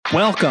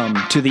Welcome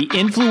to the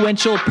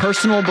Influential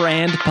Personal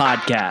Brand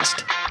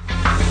Podcast.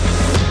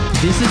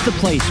 This is the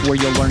place where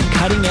you'll learn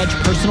cutting-edge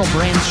personal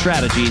brand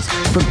strategies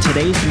from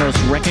today's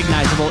most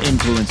recognizable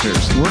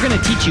influencers. We're going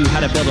to teach you how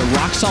to build a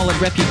rock-solid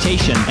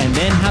reputation and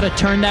then how to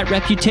turn that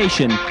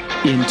reputation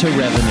into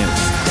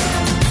revenue.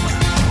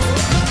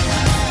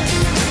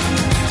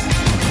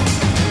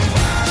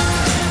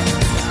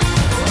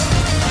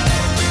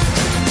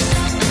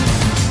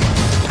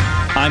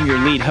 I'm your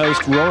lead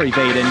host, Rory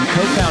Vaden,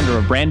 co-founder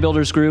of Brand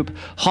Builders Group,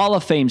 Hall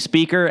of Fame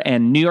speaker,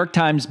 and New York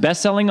Times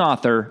bestselling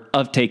author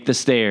of Take the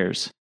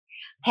Stairs.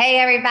 Hey,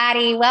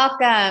 everybody.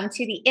 Welcome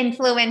to the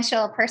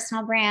Influential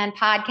Personal Brand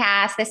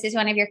Podcast. This is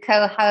one of your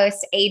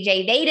co-hosts,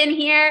 AJ Vaden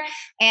here,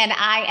 and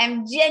I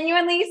am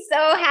genuinely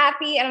so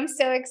happy and I'm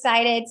so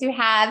excited to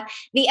have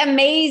the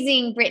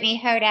amazing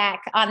Brittany Hodak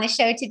on the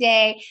show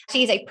today.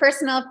 She's a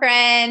personal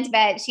friend,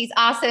 but she's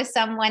also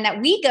someone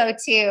that we go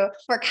to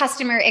for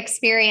customer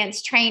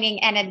experience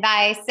training and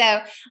advice.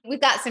 So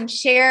we've got some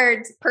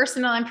shared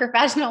personal and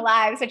professional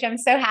lives, which I'm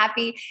so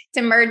happy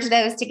to merge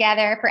those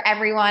together for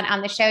everyone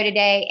on the show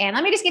today. And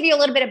let me just give you a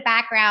little bit of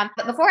background.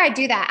 But before I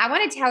do that, I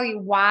want to tell you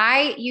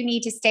why you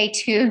need to stay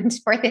tuned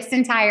for this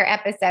entire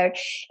episode.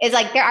 Is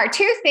like there are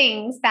two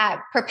things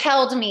that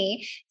propelled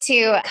me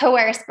to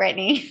coerce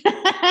Brittany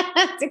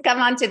to come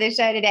onto the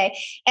show today.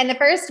 And the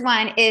first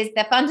one is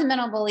the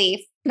fundamental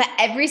belief that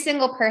every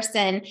single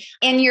person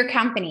in your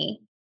company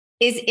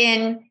is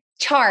in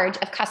charge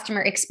of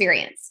customer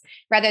experience,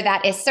 whether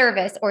that is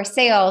service or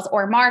sales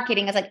or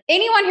marketing. It's like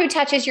anyone who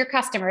touches your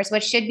customers,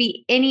 which should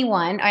be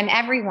anyone and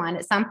everyone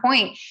at some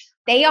point,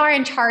 they are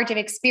in charge of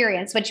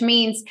experience, which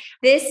means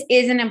this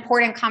is an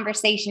important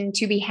conversation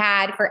to be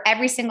had for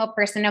every single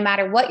person, no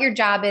matter what your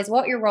job is,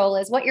 what your role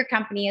is, what your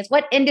company is,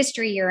 what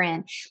industry you're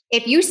in.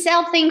 If you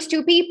sell things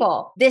to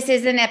people, this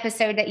is an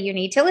episode that you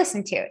need to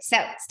listen to. So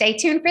stay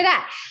tuned for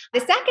that. The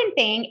second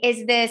thing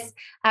is this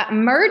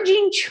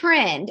merging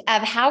trend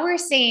of how we're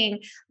seeing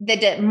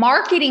the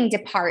marketing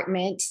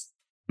department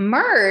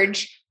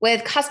merge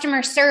with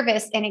customer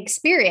service and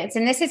experience.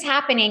 And this is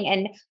happening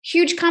in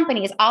huge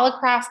companies all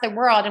across the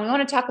world. And we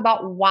want to talk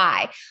about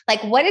why.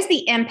 Like, what is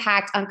the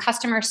impact on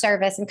customer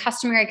service and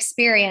customer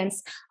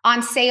experience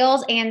on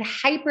sales and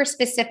hyper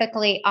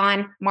specifically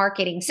on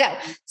marketing? So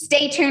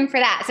stay tuned for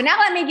that. So now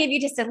let me give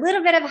you just a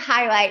little bit of a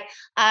highlight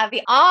of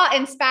the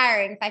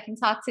awe-inspiring, if I can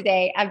talk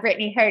today, of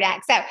Brittany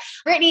Hodak. So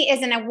Brittany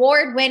is an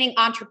award-winning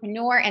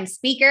entrepreneur and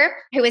speaker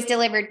who has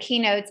delivered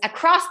keynotes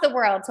across the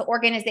world to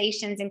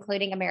organizations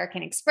including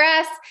American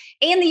Express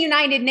and the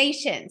United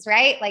Nations,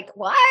 right? Like,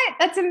 what?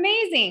 That's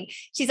amazing.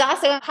 She's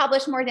also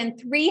published more than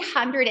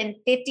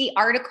 350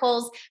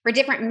 articles for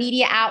different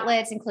media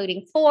outlets,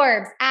 including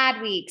Forbes,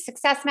 Adweek,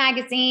 Success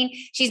Magazine.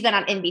 She's been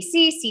on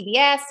NBC,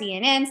 CBS,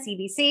 CNN,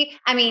 CBC.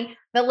 I mean,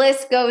 the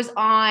list goes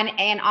on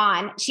and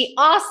on. She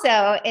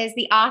also is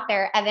the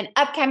author of an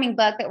upcoming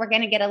book that we're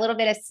going to get a little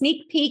bit of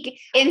sneak peek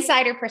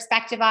insider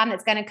perspective on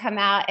that's going to come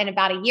out in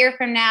about a year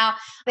from now.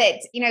 But,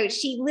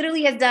 she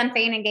literally has done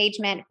fan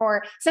engagement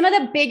for some of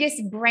the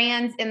biggest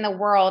brands in the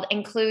world,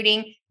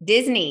 including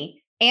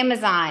Disney,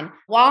 Amazon,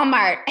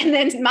 Walmart, and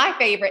then my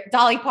favorite,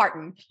 Dolly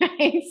Parton.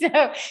 Right?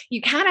 So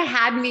you kind of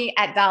had me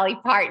at Dolly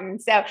Parton.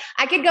 So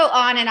I could go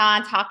on and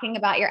on talking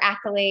about your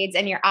accolades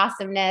and your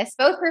awesomeness,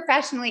 both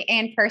professionally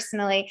and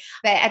personally.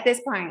 But at this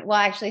point, we'll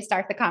actually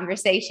start the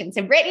conversation.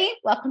 So Brittany,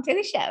 welcome to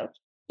the show.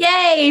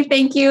 Yay.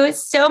 Thank you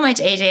so much,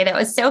 AJ. That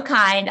was so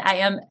kind. I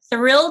am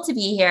thrilled to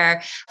be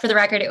here. For the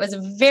record, it was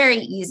very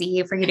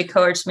easy for you to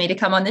coach me to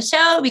come on the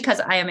show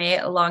because I am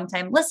a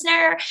longtime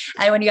listener.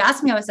 And when you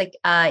asked me, I was like,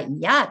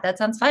 yeah, that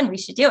sounds fun. We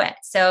should do it.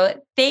 So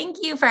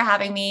thank you for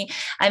having me.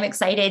 I'm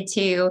excited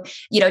to,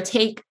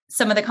 take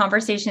some of the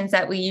conversations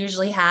that we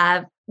usually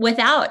have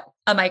without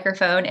a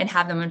microphone and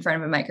have them in front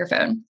of a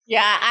microphone.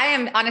 Yeah,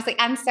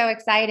 I'm so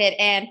excited.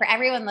 And for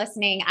everyone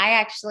listening, I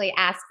actually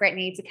asked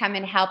Brittany to come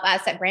and help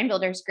us at Brand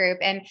Builders Group.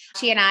 And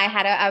she and I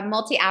had a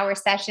multi-hour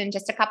session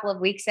just a couple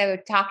of weeks ago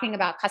talking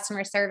about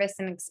customer service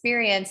and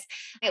experience.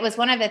 It was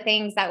one of the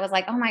things that was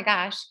like, oh my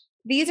gosh,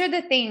 these are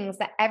the things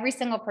that every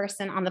single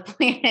person on the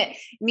planet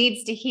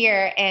needs to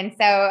hear. And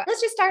so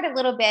let's just start a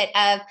little bit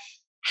of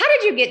how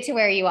did you get to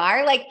where you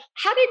are? Like,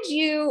 how did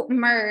you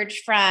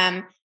merge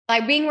from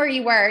like being where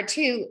you were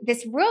to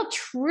this real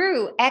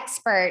true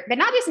expert, but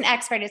not just an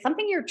expert, it's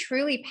something you're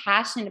truly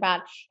passionate about.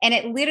 And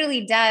it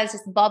literally does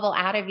just bubble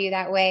out of you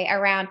that way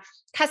around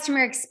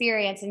customer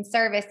experience and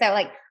service. So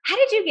like, how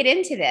did you get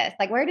into this?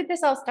 Like, where did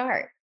this all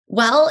start?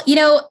 Well,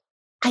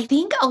 I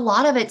think a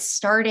lot of it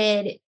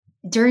started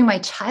during my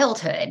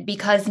childhood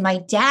because my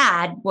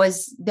dad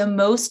was the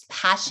most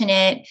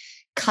passionate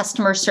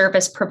customer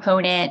service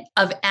proponent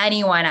of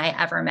anyone I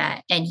ever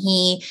met. And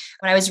when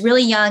I was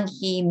really young,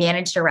 he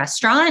managed a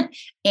restaurant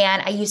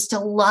And I used to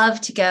love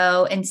to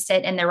go and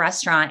sit in the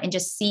restaurant and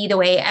just see the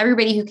way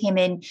everybody who came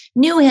in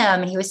knew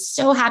him. And he was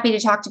so happy to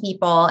talk to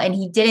people. And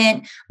he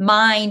didn't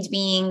mind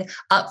being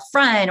up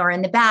front or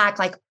in the back.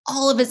 Like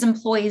all of his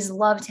employees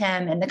loved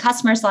him and the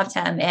customers loved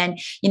him. And,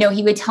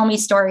 he would tell me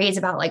stories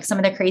about like some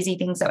of the crazy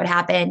things that would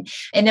happen.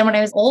 And then when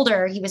I was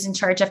older, he was in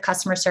charge of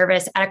customer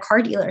service at a car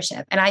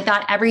dealership. And I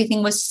thought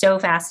everything was so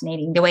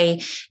fascinating the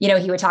way,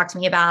 he would talk to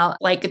me about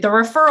like the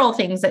referral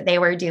things that they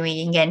were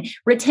doing and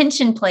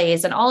retention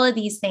plays and all of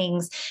these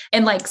things.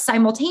 And like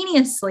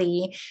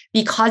simultaneously,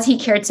 because he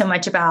cared so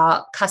much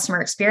about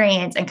customer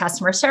experience and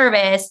customer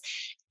service,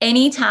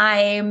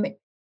 anytime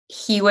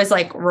he was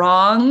like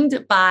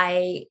wronged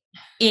by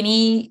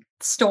any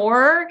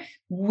store,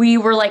 we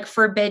were like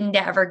forbidden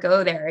to ever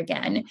go there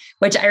again,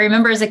 which I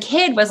remember as a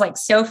kid was like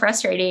so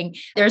frustrating.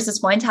 There was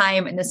this one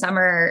time in the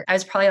summer, I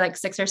was probably like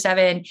 6 or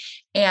 7,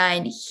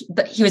 and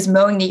he was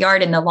mowing the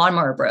yard and the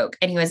lawnmower broke.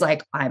 And he was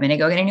like, I'm going to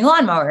go get a new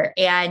lawnmower.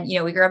 And,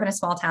 we grew up in a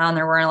small town.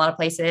 There weren't a lot of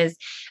places,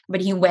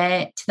 but he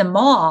went to the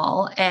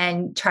mall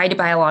and tried to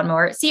buy a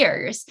lawnmower at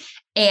Sears.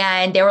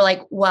 And they were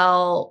like,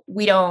 well,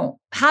 we don't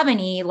have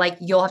any, like,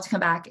 you'll have to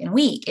come back in a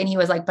week. And he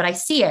was like, but I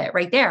see it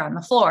right there on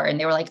the floor. And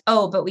they were like,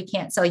 oh, but we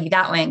can't sell you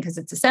that one because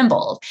it's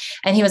assembled.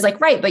 And he was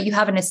like, right, but you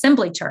have an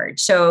assembly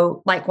charge.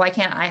 So like, why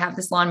can't I have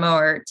this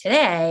lawnmower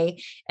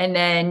today? And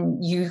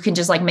then you can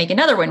just like make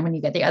another one when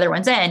you get the other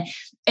ones in.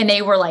 And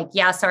they were like,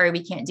 yeah, sorry,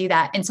 we can't do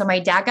that. And so my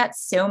dad got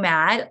so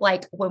mad.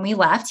 Like when we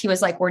left, he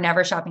was like, we're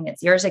never shopping at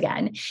Sears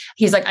again.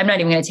 He's like, I'm not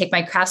even going to take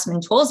my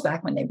Craftsman tools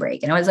back when they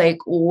break. And I was like,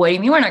 what do you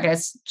mean we're not going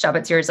to shop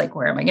at Sears? Like,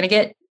 where am I going to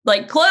get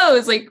like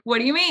clothes? Like, what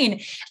do you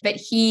mean? But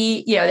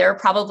he, there were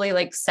probably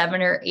like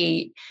 7 or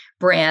 8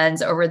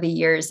 brands over the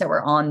years that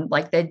were on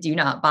like the do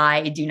not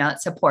buy, do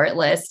not support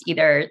list,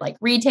 either like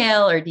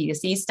retail or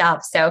D2C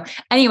stuff. So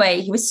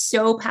anyway, he was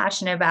so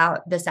passionate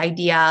about this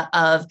idea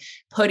of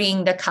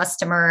putting the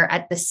customer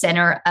at the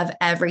center of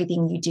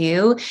everything you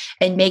do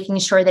and making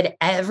sure that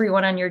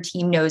everyone on your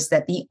team knows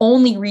that the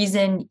only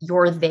reason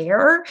you're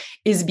there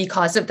is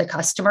because of the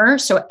customer.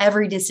 So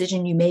every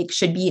decision you make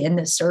should be in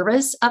the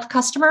service of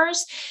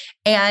customers.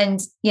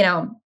 And,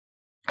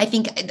 I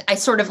think I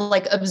sort of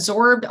like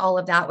absorbed all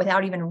of that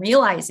without even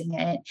realizing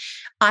it.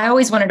 I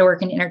always wanted to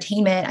work in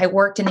entertainment. I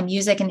worked in the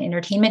music and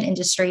entertainment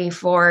industry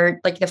for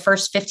like the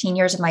first 15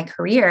 years of my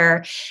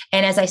career.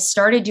 And as I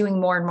started doing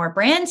more and more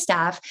brand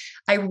stuff,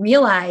 I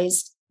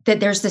realized that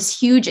there's this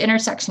huge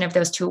intersection of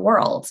those two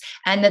worlds,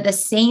 and that the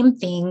same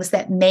things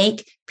that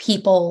make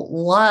people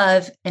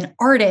love an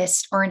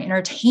artist or an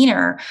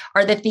entertainer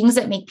are the things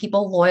that make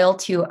people loyal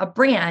to a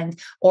brand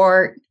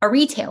or a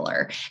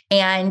retailer.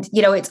 And,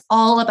 it's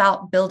all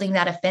about building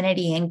that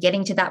affinity and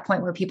getting to that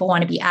point where people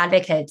want to be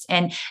advocates.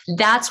 And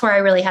that's where I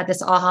really had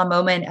this aha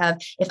moment of,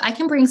 if I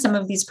can bring some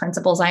of these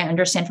principles I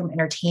understand from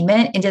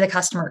entertainment into the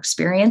customer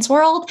experience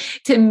world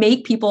to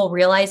make people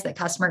realize that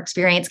customer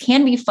experience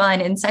can be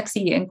fun and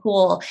sexy and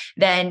cool,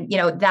 then,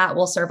 that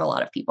will serve a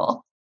lot of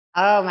people.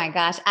 Oh my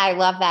gosh. I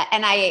love that.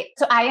 And I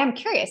am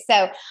curious.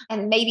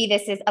 And maybe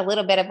this is a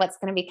little bit of what's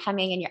going to be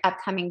coming in your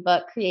upcoming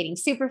book, Creating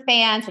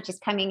Superfans, which is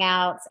coming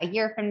out a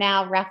year from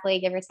now, roughly,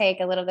 give or take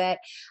a little bit.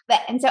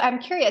 And so I'm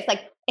curious,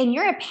 like, in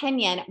your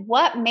opinion,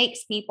 what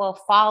makes people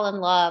fall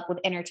in love with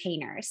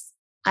entertainers?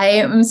 I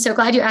am so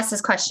glad you asked this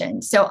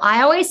question. So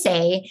I always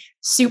say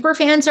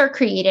superfans are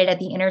created at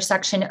the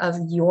intersection of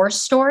your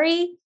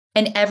story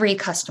and every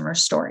customer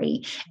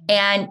story.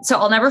 And so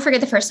I'll never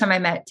forget the first time I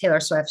met Taylor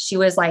Swift. She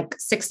was like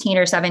 16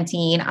 or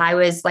 17. I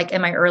was like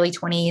in my early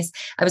 20s.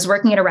 I was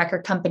working at a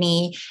record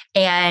company,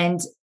 and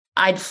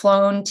I'd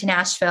flown to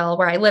Nashville,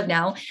 where I live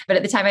now, but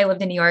at the time I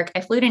lived in New York.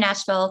 I flew to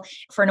Nashville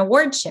for an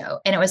award show,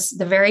 and it was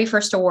the very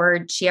first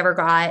award she ever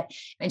got.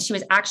 And she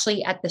was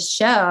actually at the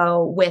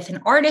show with an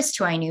artist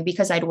who I knew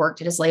because I'd worked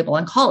at his label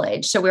in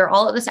college. So we were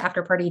all at this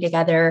after party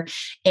together.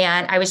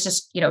 And I was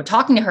just,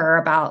 talking to her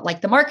about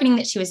like the marketing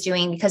that she was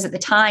doing, because at the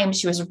time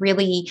she was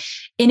really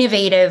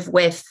innovative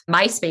with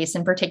MySpace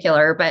in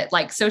particular, but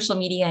like social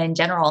media in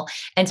general.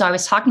 And so I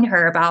was talking to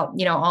her about,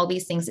 all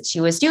these things that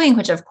she was doing,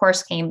 which of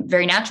course came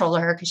very natural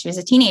to her because she was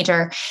a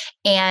teenager.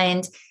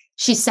 And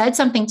she said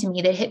something to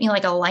me that hit me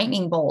like a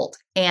lightning bolt.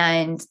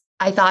 And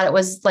I thought it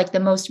was like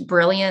the most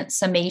brilliant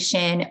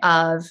summation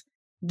of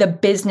the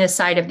business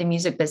side of the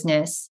music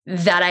business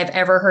that I've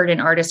ever heard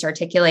an artist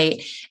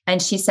articulate.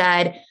 And she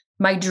said,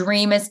 my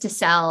dream is to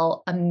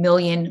sell 1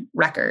 million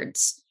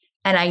records.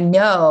 And I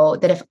know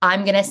that if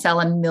I'm going to sell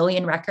 1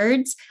 million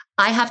records,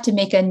 I have to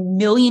make 1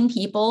 million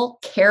people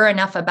care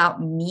enough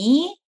about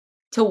me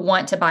to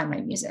want to buy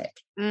my music.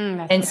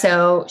 And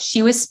so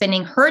she was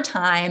spending her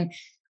time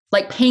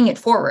like paying it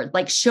forward,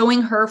 like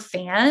showing her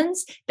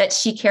fans that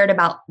she cared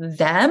about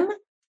them,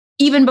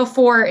 even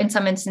before in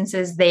some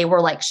instances they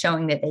were like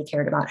showing that they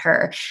cared about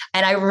her.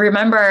 And I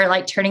remember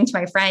like turning to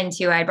my friend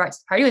who I brought to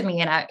the party with me.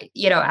 And I,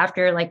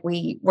 after like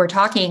we were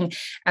talking,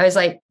 I was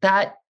like,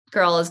 that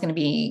girl is going to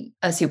be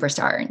a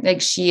superstar. Like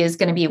she is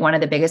going to be one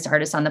of the biggest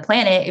artists on the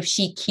planet if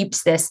she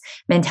keeps this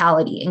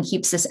mentality and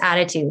keeps this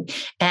attitude.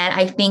 And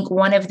I think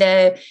one of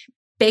the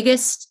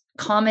biggest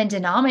common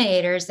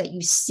denominators that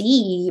you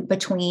see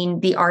between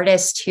the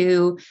artists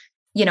who,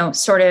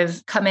 sort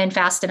of come in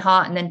fast and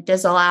hot and then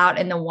fizzle out,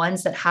 and the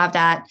ones that have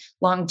that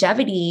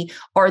longevity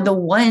are the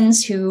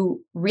ones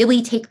who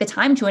really take the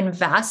time to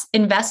invest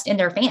in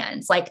their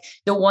fans, like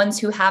the ones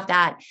who have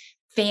that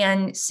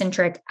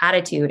fan-centric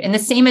attitude. And the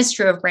same is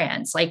true of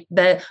brands. Like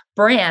the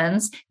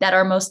brands that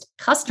are most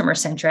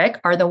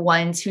customer-centric are the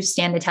ones who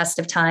stand the test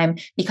of time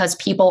because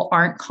people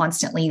aren't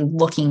constantly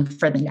looking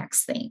for the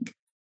next thing.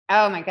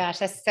 Oh my gosh,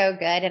 that's so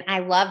good. And I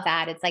love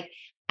that. It's like,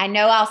 I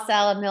know I'll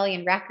sell 1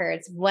 million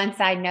records once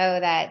I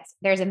know that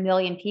there's 1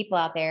 million people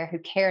out there who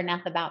care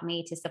enough about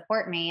me to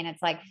support me. And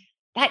it's like,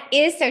 that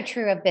is so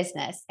true of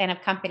business and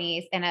of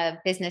companies and of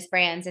business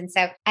brands. And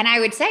I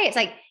would say it's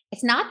like,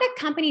 it's not that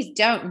companies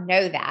don't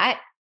know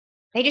that.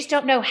 They just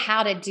don't know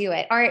how to do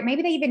it. Or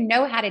maybe they even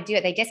know how to do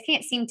it. They just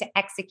can't seem to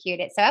execute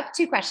it. So I have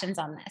 2 questions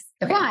on this.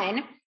 Okay.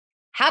 One,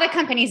 how do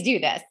companies do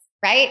this,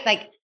 right?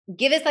 Like,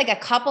 give us like a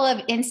couple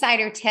of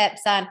insider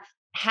tips on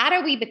how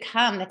do we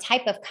become the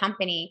type of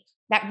company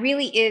that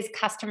really is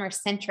customer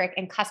centric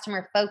and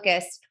customer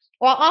focused,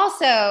 while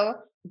also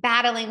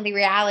battling the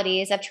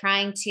realities of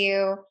trying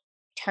to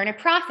turn a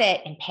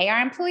profit and pay our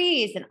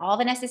employees and all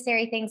the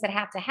necessary things that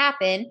have to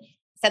happen.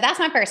 So that's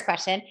my first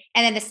question.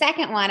 And then the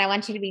second one I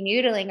want you to be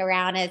noodling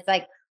around is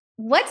like,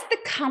 what's the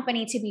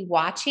company to be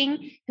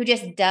watching who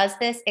just does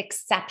this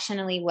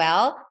exceptionally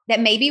well that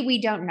maybe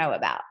we don't know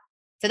about?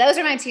 So those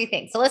are my 2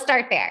 things. So let's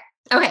start there.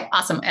 Okay,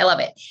 awesome. I love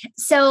it.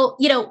 So,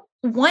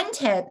 one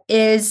tip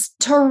is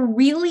to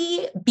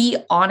really be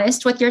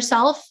honest with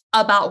yourself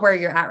about where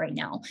you're at right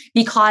now.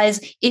 Because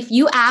if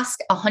you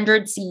ask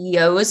 100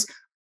 CEOs,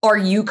 are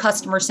you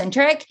customer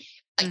centric?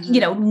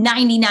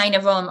 99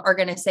 of them are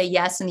going to say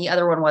yes, and the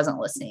other one wasn't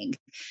listening.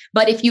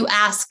 But if you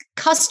ask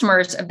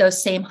customers of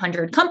those same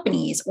 100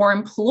 companies or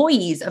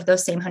employees of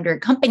those same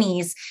 100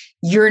 companies,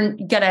 you're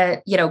going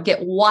to,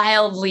 get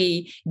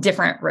wildly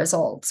different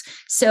results.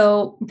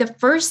 So the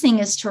first thing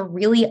is to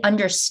really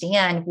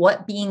understand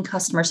what being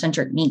customer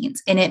centric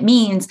means. And it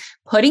means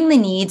putting the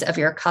needs of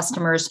your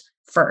customers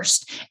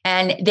first.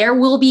 And there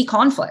will be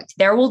conflict.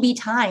 There will be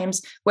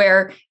times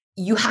where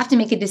you have to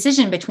make a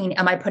decision between,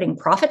 am I putting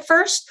profit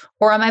first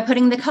or am I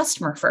putting the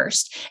customer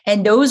first?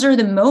 And those are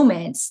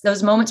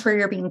those moments where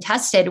you're being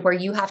tested, where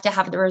you have to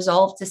have the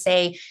resolve to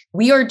say,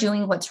 we are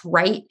doing what's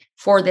right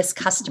for this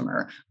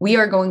customer. We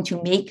are going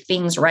to make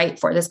things right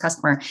for this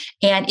customer.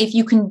 And if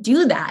you can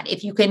do that,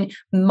 if you can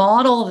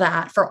model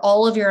that for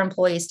all of your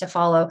employees to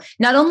follow,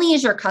 not only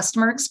is your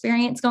customer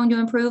experience going to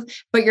improve,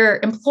 but your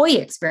employee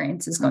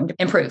experience is going to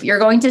improve. You're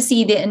going to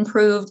see the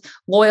improved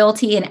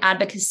loyalty and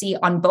advocacy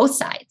on both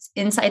sides,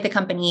 inside the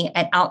company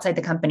and outside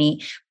the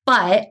company.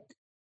 But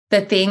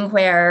the thing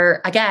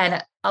where,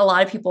 again, a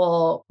lot of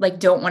people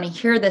don't want to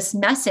hear this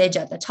message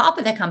at the top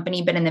of the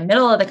company, but in the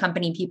middle of the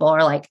company, people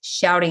are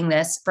shouting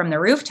this from the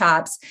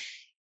rooftops.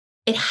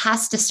 It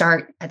has to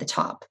start at the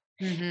top.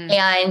 Mm-hmm.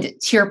 And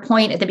to your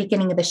point at the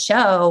beginning of the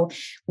show,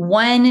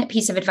 one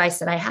piece of advice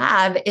that I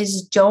have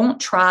is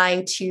don't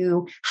try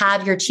to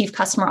have your chief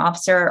customer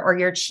officer or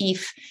your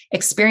chief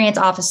experience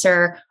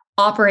officer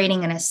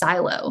operating in a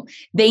silo.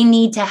 They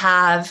need to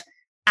have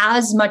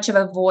as much of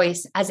a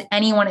voice as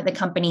anyone at the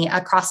company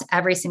across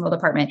every single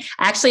department.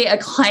 Actually, a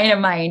client of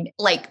mine,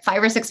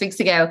 5 or 6 weeks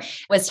ago,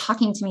 was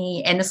talking to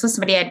me, and this was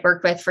somebody I'd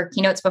worked with for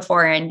keynotes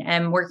before, and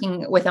I'm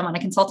working with them on a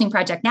consulting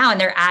project now,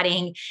 and they're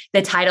adding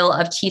the title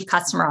of Chief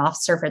Customer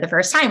Officer for the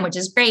first time, which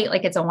is great.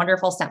 It's a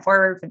wonderful step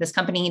forward for this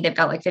company. They've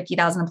got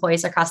 50,000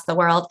 employees across the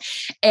world.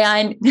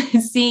 And the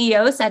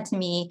CEO said to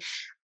me,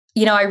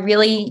 I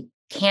really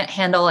can't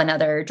handle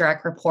another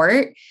direct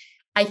report.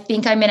 I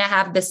think I'm going to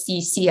have the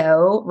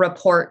CCO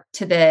report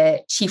to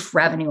the chief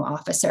revenue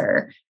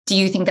officer. Do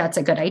you think that's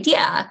a good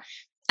idea?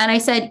 And I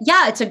said,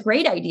 yeah, it's a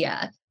great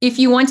idea. If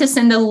you want to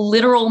send a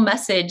literal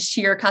message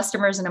to your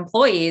customers and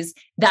employees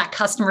that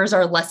customers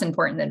are less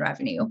important than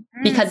revenue,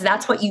 because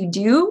that's what you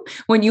do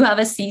when you have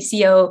a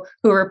CCO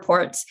who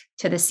reports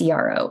to the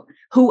CRO.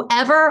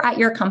 Whoever at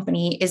your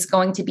company is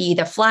going to be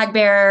the flag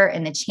bearer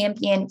and the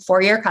champion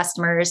for your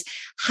customers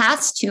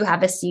has to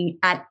have a seat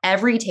at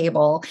every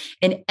table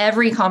in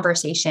every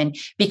conversation,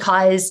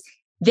 because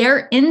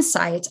their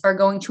insights are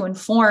going to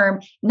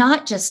inform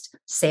not just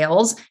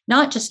sales,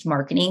 not just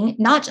marketing,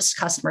 not just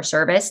customer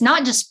service,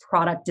 not just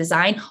product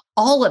design,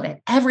 all of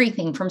it,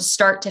 everything from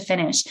start to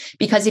finish.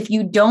 Because if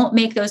you don't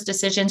make those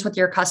decisions with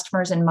your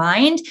customers in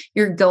mind,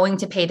 you're going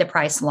to pay the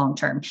price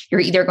long-term.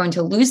 You're either going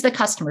to lose the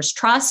customer's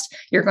trust,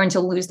 you're going to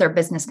lose their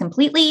business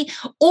completely,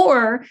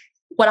 or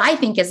what I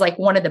think is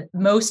one of the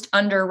most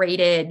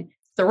underrated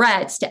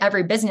threats to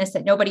every business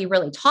that nobody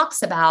really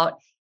talks about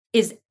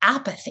is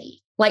apathy.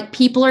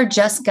 People are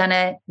just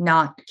gonna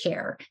not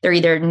care. They're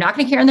either not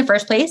gonna care in the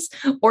first place,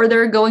 or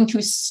they're going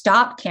to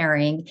stop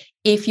caring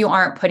if you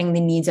aren't putting the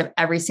needs of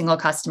every single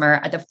customer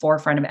at the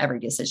forefront of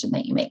every decision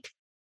that you make.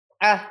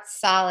 Oh,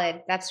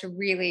 solid. That's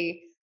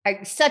really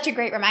such a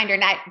great reminder.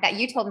 And that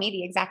you told me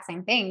the exact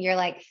same thing. You're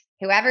like,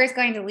 whoever is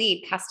going to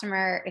lead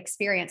customer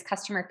experience,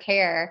 customer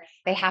care,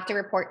 they have to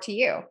report to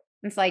you.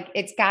 It's like,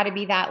 it's got to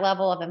be that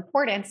level of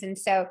importance. And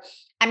so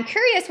I'm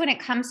curious when it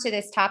comes to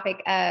this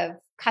topic of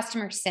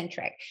customer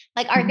centric,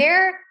 like, are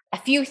there a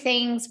few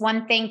things,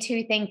 one thing,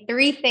 two things,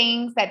 three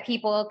things that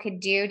people could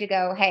do to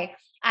go, hey,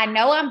 I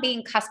know I'm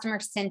being customer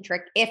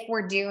centric if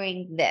we're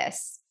doing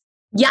this?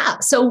 Yeah.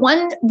 So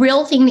one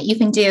real thing that you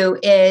can do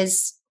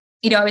is,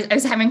 I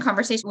was having a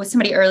conversation with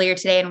somebody earlier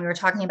today, and we were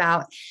talking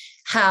about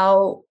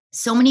how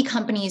so many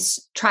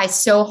companies try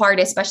so hard,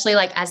 especially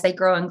like as they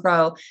grow and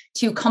grow,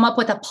 to come up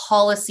with a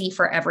policy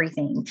for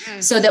everything.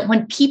 So that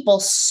when people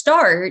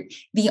start,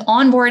 the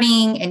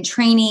onboarding and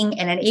training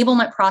and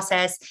enablement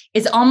process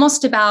is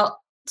almost about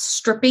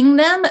stripping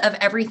them of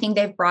everything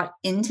they've brought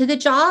into the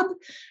job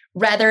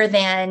rather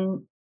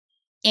than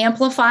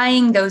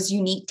amplifying those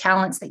unique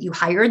talents that you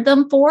hired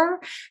them for.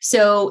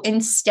 So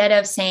instead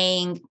of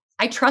saying,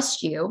 I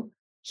trust you,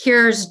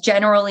 here's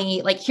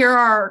generally like, here are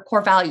our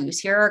core values,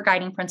 here are our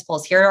guiding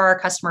principles, here are our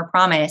customer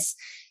promise,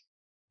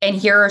 and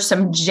here are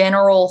some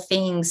general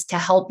things to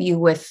help you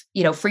with,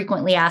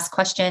 frequently asked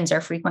questions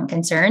or frequent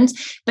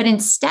concerns. But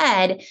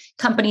instead,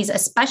 companies,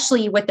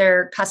 especially with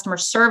their customer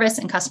service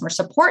and customer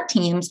support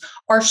teams,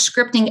 are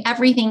scripting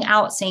everything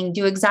out, saying,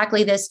 do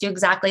exactly this, do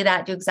exactly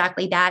that, do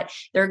exactly that.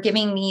 They're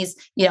giving these,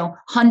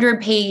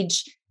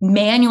 100-page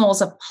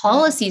manuals of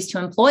policies to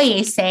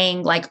employees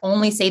saying, like,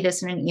 only say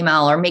this in an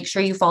email, or make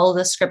sure you follow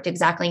the script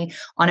exactly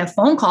on a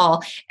phone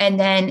call. And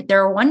then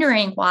they're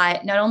wondering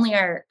why not only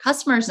are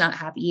customers not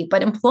happy,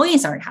 but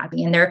employees aren't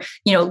happy. And they're,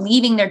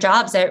 leaving their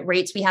jobs at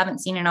rates we haven't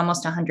seen in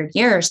almost 100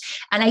 years.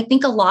 And I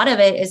think a lot of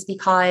it is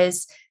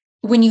because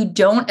when you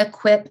don't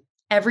equip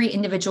every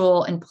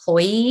individual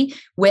employee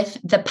with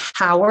the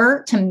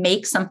power to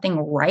make something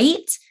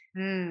right,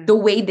 the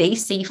way they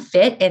see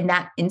fit in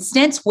that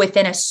instance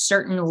within a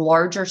certain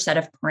larger set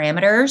of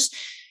parameters,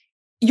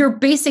 you're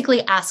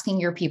basically asking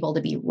your people to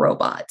be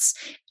robots.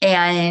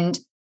 And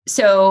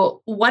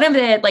so one of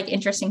the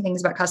interesting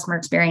things about customer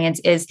experience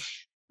is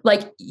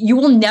you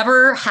will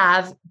never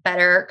have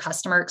better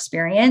customer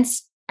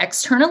experience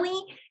externally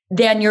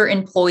than your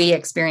employee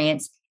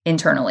experience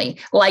internally.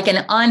 Like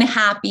an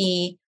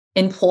unhappy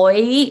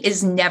employee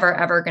is never,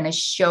 ever going to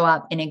show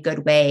up in a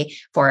good way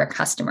for a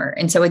customer.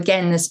 And so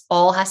again, this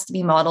all has to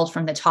be modeled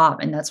from the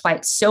top. And that's why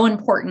it's so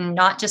important,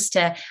 not just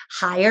to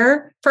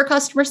hire for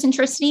customer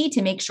centricity,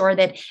 to make sure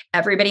that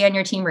everybody on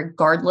your team,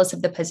 regardless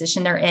of the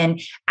position they're in,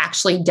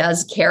 actually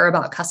does care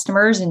about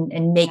customers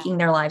and making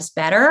their lives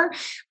better,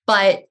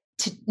 but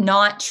to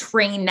not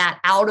train that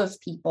out of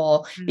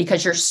people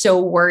because you're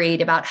so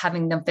worried about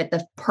having them fit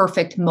the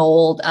perfect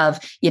mold of,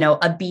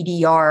 a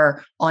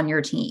BDR on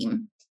your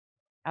team.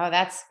 Oh,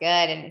 that's good.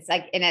 And it's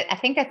like, and I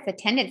think that's the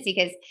tendency,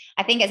 because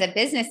I think as a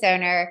business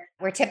owner,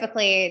 we're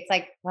typically, it's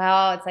like,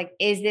 well, it's like,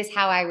 is this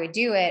how I would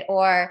do it?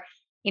 Or,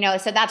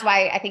 so that's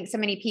why I think so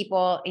many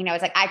people,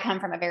 it's like, I come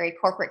from a very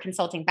corporate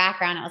consulting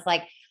background. I was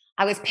like,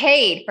 I was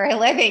paid for a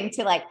living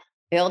to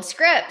build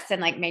scripts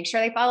and make sure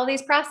they follow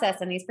these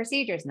process and these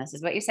procedures. And this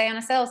is what you say on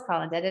a sales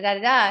call and da, da, da,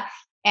 da, da.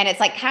 And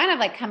it's kind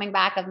of coming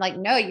back of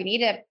no, you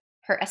need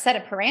a set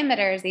of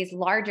parameters, these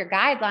larger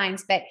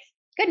guidelines, but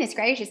goodness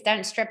gracious,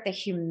 don't strip the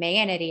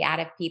humanity out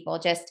of people.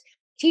 Just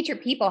teach your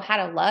people how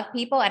to love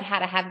people and how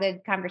to have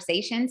good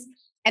conversations,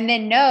 and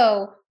then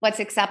know what's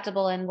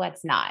acceptable and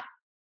what's not.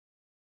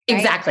 Right?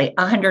 Exactly.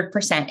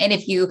 100%. And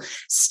if you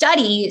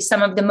study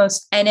some of the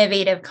most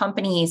innovative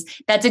companies,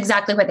 that's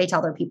exactly what they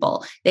tell their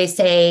people. They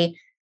say,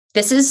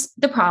 this is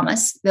the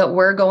promise that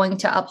we're going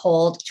to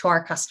uphold to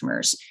our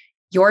customers.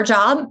 Your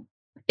job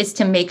is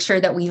to make sure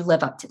that we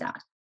live up to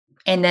that.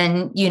 And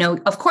then,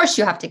 of course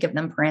you have to give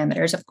them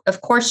parameters.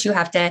 Of course you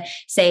have to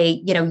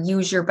say,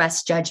 use your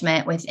best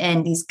judgment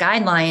within these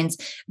guidelines.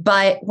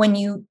 But when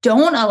you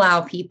don't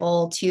allow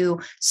people to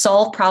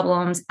solve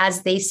problems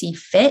as they see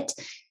fit,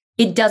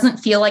 it doesn't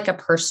feel like a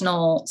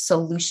personal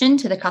solution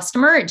to the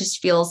customer. It just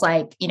feels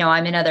like,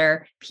 I'm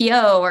another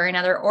PO or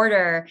another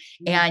order,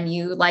 and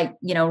you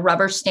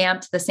rubber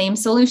stamped the same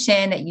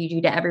solution that you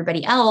do to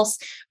everybody else,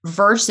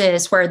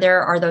 versus where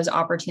there are those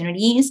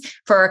opportunities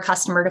for a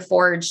customer to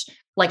forge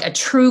a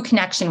true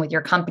connection with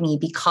your company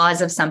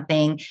because of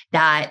something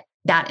that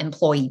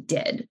employee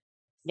did.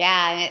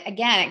 Yeah. And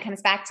again, it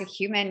comes back to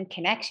human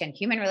connection,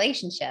 human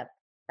relationship,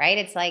 right?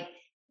 It's like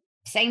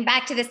saying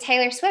back to this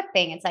Taylor Swift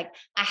thing. It's like,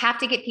 I have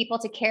to get people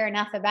to care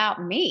enough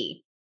about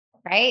me.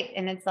 Right.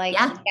 And it's like,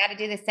 you got to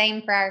do the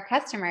same for our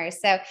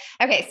customers. So,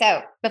 okay.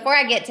 So before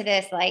I get to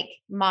this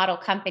model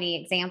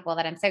company example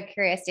that I'm so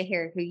curious to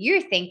hear who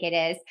you think it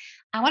is,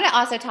 I want to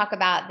also talk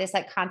about this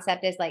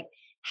concept is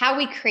how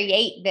we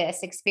create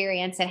this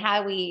experience and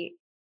how we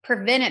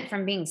prevent it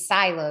from being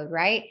siloed,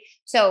 right?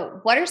 So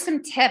what are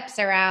some tips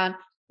around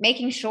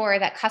making sure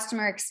that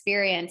customer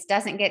experience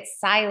doesn't get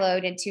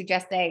siloed into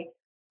just a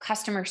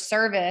customer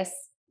service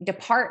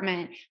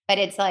department, but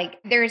it's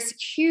there's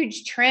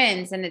huge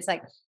trends, and it's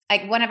like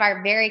one of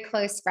our very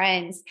close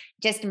friends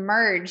just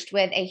merged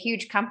with a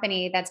huge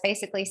company that's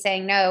basically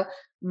saying, no,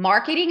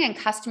 marketing and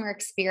customer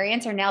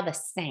experience are now the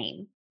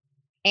same.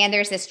 And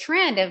there's this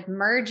trend of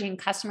merging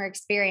customer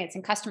experience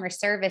and customer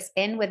service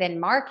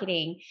within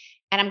marketing.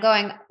 And I'm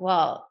going,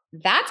 well,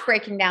 that's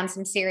breaking down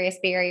some serious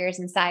barriers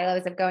and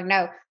silos of going,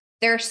 no,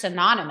 they're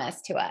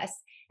synonymous to us.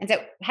 And so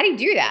how do you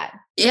do that?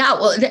 Yeah,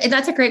 well,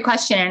 that's a great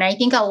question. And I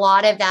think a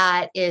lot of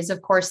that is,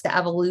 of course, the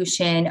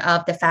evolution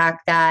of the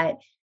fact that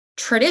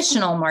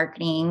traditional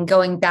marketing,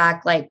 going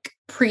back like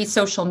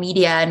pre-social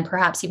media and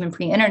perhaps even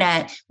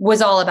pre-internet,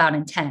 was all about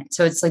intent.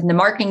 So it's like the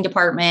marketing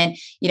department,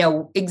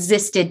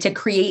 existed to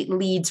create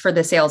leads for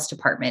the sales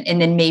department,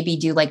 and then maybe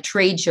do like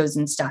trade shows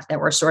and stuff that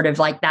were sort of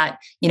like that,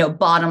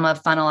 bottom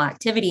of funnel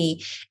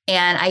activity.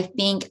 And I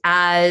think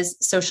as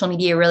social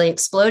media really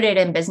exploded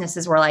and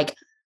businesses were like,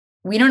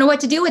 we don't know what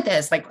to do with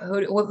this. Like,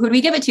 who do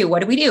we give it to?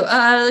 What do we do?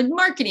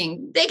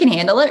 Marketing, they can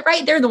handle it,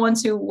 right? They're the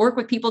ones who work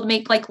with people to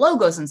make like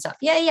logos and stuff.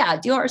 Yeah.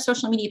 Do our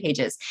social media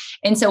pages.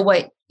 And so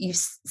what you've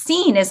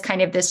seen is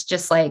kind of this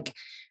just like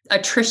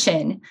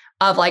attrition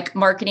of like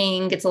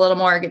marketing gets a little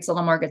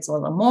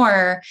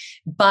more.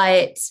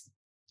 But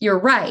you're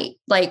right.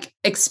 Like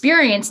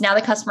experience, now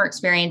the customer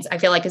experience, I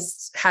feel like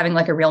is having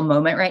like a real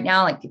moment right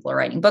now. Like people are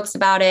writing books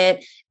about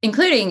it,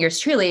 including yours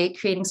truly,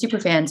 creating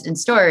superfans in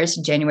stores,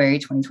 January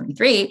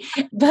 2023.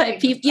 But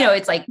people,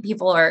 it's like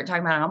people are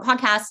talking about it on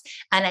podcasts.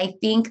 And I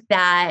think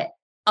that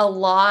a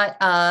lot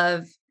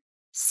of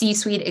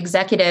C-suite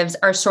executives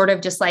are sort of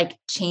just like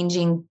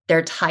changing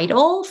their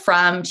title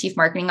from chief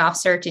marketing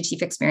officer to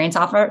chief experience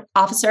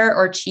officer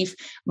or chief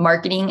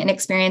marketing and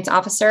experience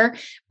officer.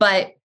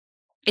 But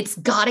it's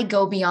got to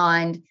go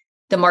beyond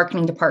the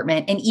marketing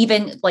department and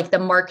even like the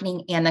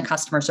marketing and the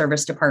customer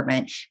service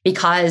department,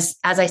 because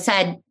as I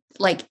said,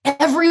 like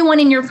everyone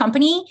in your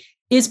company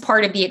is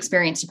part of the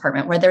experience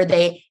department, whether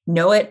they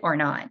know it or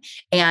not.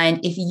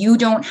 And if you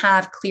don't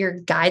have clear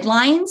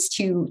guidelines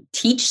to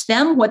teach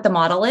them what the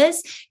model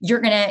is, it's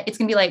going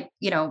to be like,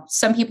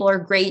 some people are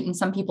great and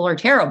some people are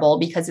terrible,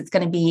 because it's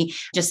going to be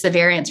just the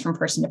variance from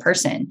person to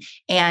person.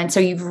 And so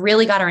you've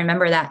really got to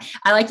remember that.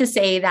 I like to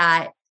say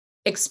that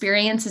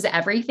experience is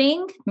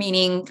everything,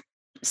 meaning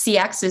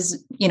CX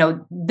is,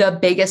 the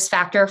biggest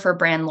factor for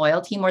brand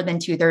loyalty. More than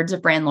 2/3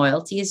 of brand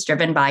loyalty is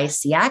driven by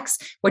CX,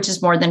 which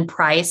is more than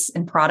price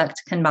and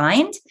product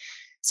combined.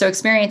 So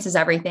experience is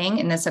everything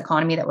in this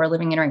economy that we're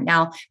living in right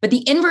now. But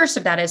the inverse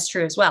of that is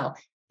true as well.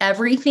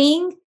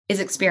 Everything is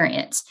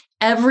experience.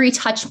 Every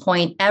touch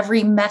point,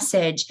 every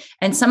message.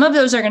 And some of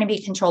those are going to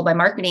be controlled by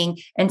marketing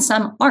and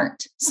some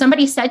aren't.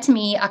 Somebody said to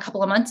me a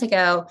couple of months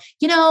ago,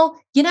 you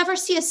never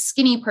see a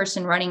skinny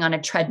person running on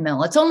a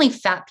treadmill. It's only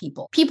fat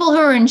people. People who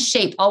are in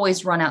shape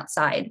always run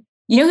outside.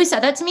 You know who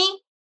said that to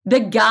me? The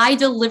guy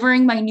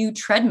delivering my new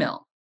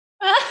treadmill.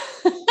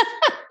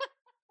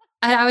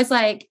 And I was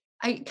like,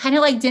 I kind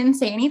of like didn't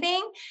say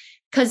anything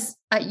because,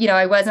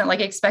 I wasn't like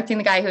expecting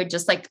the guy who had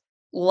just like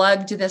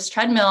lugged this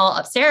treadmill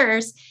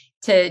upstairs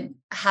to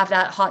have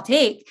that hot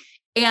take.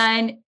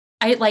 And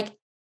I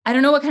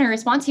don't know what kind of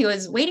response he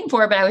was waiting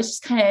for, but I was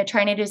just kind of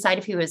trying to decide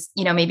if he was,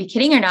 maybe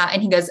kidding or not.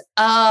 And he goes,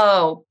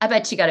 "Oh, I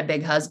bet you got a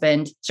big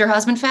husband. Is your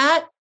husband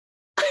fat?"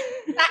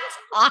 That's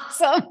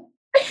awesome.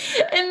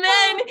 And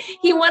then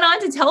he went on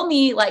to tell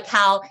me like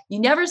how you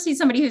never see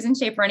somebody who's in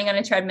shape running on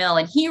a treadmill,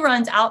 and he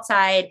runs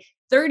outside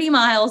 30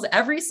 miles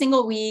every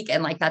single week.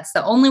 And like, that's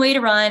the only way to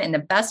run and the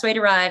best way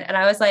to run. And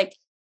I was like,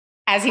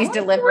 as he's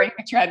delivering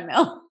a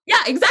treadmill. Yeah,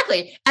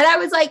 exactly. And I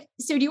was like,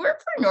 "So do you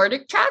work for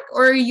Nordic Track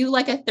or are you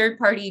like a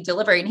third-party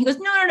delivery?" And he goes,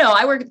 No.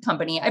 I work at the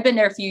company. I've been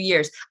there a few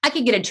years. I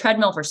could get a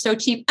treadmill for so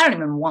cheap. I don't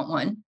even want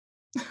one."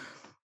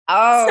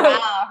 Oh,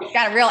 wow.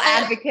 Got a real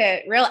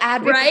advocate, right?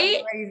 For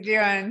what he's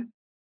doing.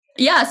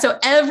 Yeah. So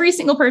every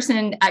single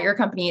person at your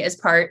company is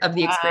part of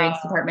the experience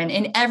department,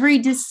 and every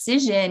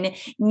decision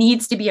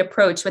needs to be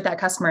approached with that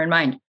customer in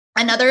mind.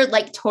 Another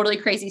like totally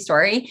crazy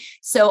story.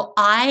 So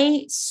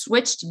I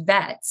switched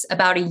vets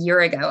about a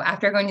year ago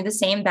after going to the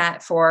same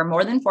vet for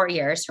more than 4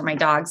 years for my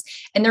dogs.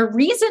 And the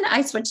reason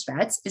I switched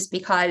vets is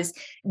because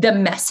the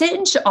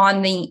message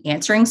on the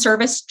answering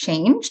service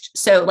changed.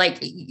 So like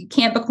you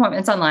can't book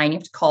appointments online, you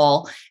have to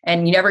call,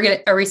 and you never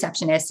get a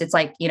receptionist. It's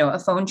like, a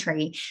phone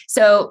tree.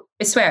 So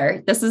I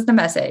swear, this is the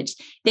message.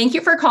 "Thank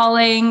you for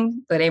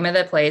calling," the name of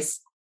the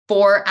place.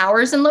 "For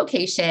hours and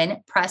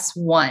location, press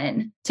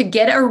 1. To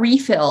get a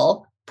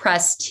refill,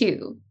 press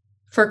 2.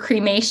 For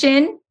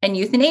cremation and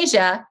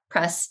euthanasia,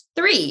 press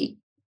 3.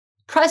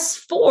 Press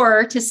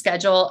 4 to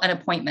schedule an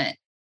appointment."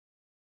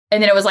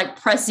 And then it was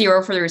like, press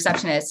 0 for the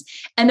receptionist.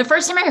 And the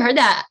first time I heard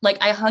that, like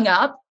I hung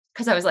up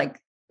because I was like,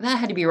 that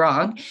had to be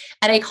wrong.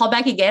 And I called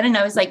back again and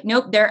I was like,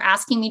 nope, they're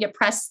asking me to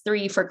press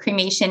 3 for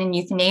cremation and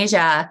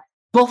euthanasia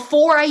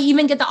before I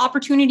even get the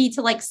opportunity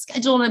to like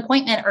schedule an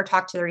appointment or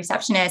talk to the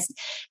receptionist.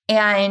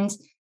 And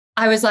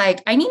I was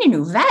like, I need a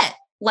new vet.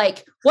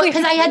 Like what?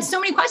 Because I had so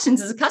many questions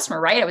as a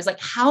customer, right? I was like,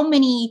 how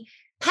many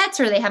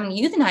pets are they having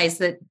euthanized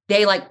that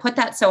they like put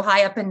that so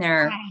high up in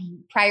their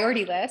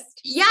priority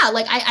list? Yeah.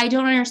 Like, I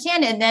don't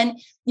understand. And then,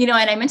 and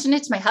I mentioned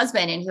it to my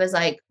husband and he was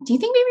like, "Do you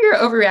think maybe you're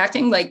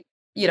overreacting? Like,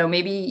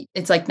 maybe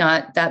it's like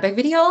not that big of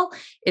a deal.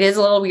 It is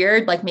a little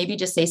weird. Like maybe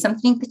just say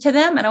something to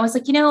them." And I was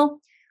like,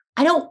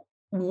 I don't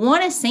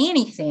want to say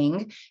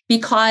anything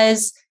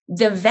because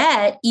the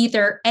vet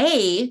either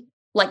A,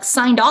 like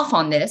signed off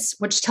on this,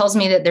 which tells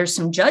me that there's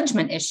some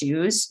judgment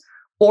issues,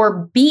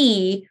 or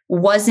B,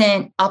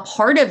 wasn't a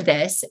part of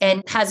this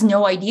and has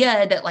no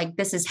idea that like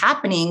this is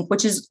happening,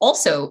 which is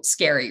also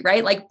scary,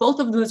 right? Like both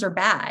of those are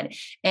bad.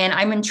 And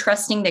I'm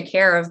entrusting the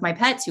care of my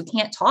pets who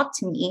can't talk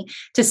to me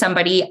to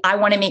somebody. I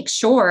want to make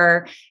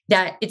sure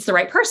that it's the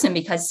right person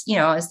because, you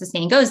know, as the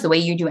saying goes, the way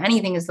you do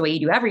anything is the way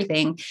you do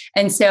everything.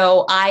 And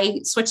so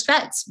I switched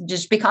vets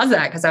just because of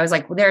that, because I was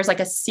like, well, there's like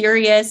a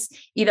serious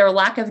either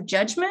lack of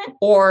judgment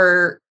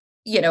or,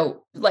 you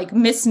know, like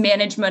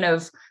mismanagement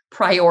of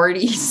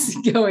priorities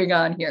going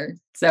on here.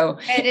 So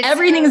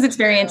everything is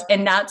experienced.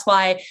 And that's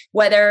why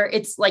whether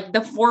it's like the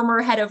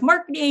former head of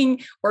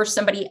marketing or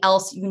somebody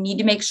else, you need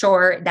to make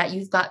sure that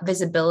you've got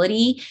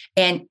visibility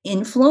and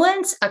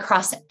influence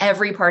across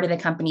every part of the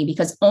company,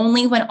 because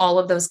only when all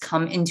of those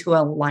come into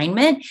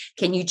alignment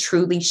can you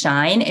truly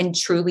shine and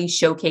truly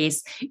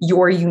showcase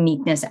your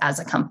uniqueness as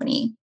a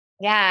company.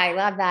 Yeah, I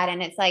love that.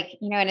 And it's like,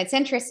 you know, and it's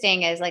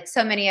interesting is like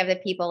so many of the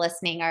people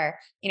listening are,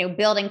 you know,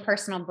 building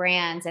personal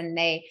brands and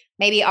they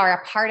maybe are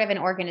a part of an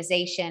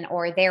organization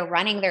or they're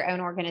running their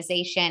own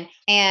organization.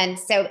 And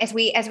so as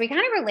we kind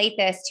of relate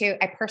this to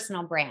a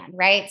personal brand,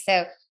 right?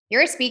 So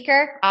you're a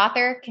speaker,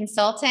 author,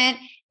 consultant.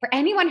 For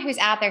anyone who's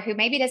out there who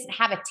maybe doesn't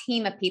have a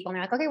team of people and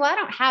they're like, okay, well, I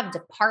don't have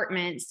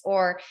departments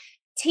or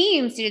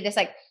teams to do this.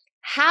 Like,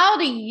 how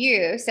do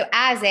you, so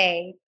as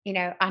a, you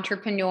know,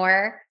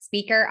 entrepreneur,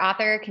 speaker,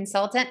 author,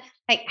 consultant,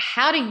 like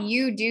how do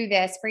you do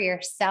this for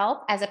yourself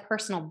as a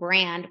personal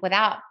brand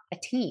without a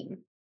team?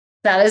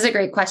 That is a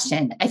great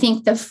question. I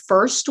think the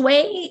first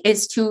way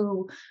is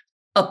to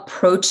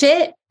approach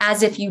it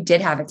as if you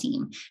did have a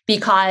team,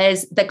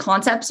 because the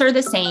concepts are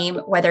the same,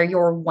 whether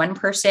you're one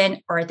person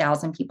or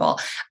 1,000 people.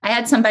 I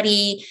had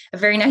somebody, a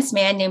very nice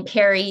man named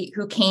Perry,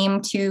 who came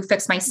to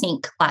fix my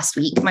sink last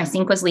week. My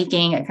sink was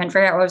leaking. I couldn't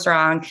figure out what was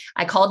wrong.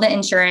 I called the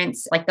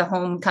insurance, like the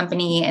home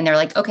company, and they're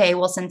like, okay,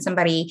 we'll send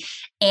somebody.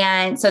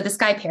 And so this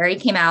guy, Perry,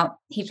 came out,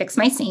 he fixed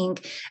my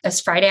sink. It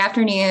was Friday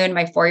afternoon.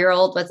 My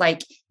 4-year-old was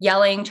like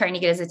yelling, trying to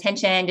get his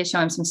attention to show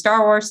him some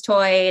Star Wars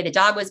toy. The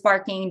dog was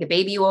barking. The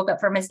baby woke up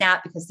from his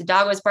nap because the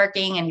dog was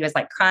barking and he was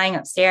like crying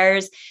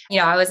upstairs. You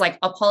know, I was like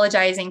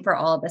apologizing for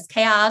all of this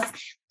chaos.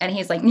 And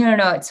he's like, no,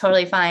 it's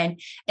totally fine.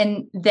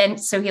 And then,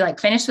 so he like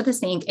finished with the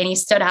sink and he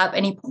stood up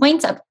and he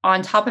points up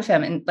on top of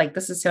him. And like,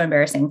 this is so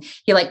embarrassing.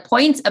 He like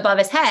points above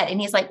his head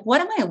and he's like, what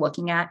am I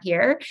looking at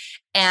here?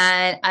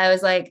 And I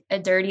was like, a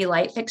dirty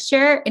light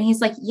fixture. And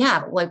he's like,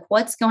 yeah, like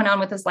what's going on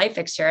with this light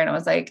fixture? And I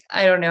was like,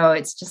 I don't know.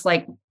 It's just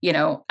like, you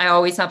know, I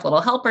always have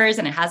little helpers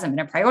and it hasn't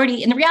been a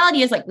priority. And the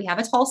reality is like, we have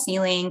a tall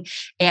ceiling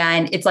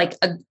and it's like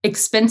an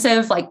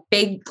expensive, like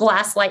big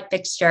glass light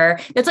fixture.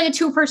 It's like a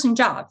 2-person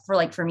job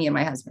for me and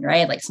my husband,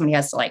 right? Like somebody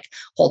has to like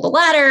hold the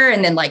ladder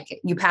and then like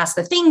you pass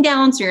the thing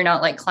down. So you're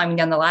not like climbing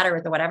down the ladder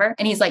with the whatever.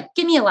 And he's like,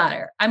 give me a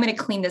ladder. I'm going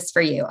to clean this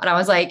for you. And I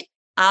was like,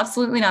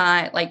 absolutely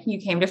not. Like you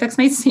came to fix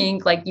my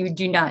sink. Like you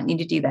do not need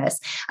to do this.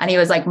 And he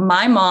was like,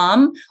 my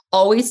mom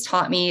always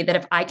taught me that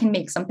if I can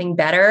make something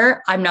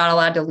better, I'm not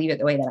allowed to leave it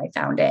the way that I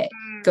found it.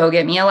 Go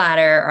get me a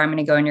ladder or I'm going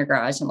to go in your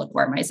garage and look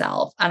for it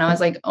myself. And I was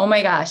like, oh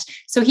my gosh.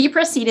 So he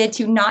proceeded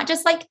to not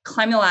just like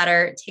climb the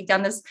ladder, take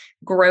down this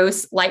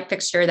gross light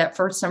fixture that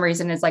for some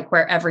reason is like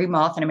where every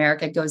moth in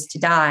America goes to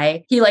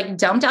die. He like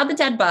dumped out the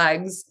dead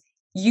bugs,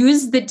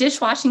 used the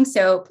dishwashing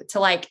soap to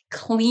like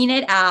clean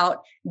it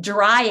out,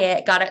 dry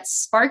it, got it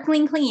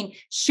sparkling clean,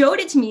 showed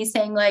it to me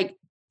saying like,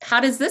 how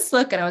does this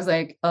look? And I was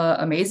like,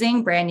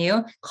 amazing, brand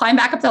new. Climb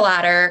back up the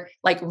ladder,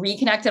 like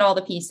reconnected all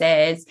the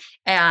pieces.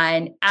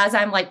 And as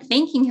I'm like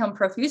thanking him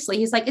profusely,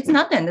 he's like, it's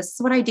nothing. This is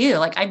what I do.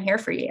 Like, I'm here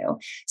for you.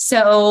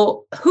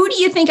 So who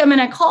do you think I'm going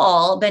to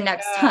call the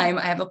next time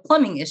I have a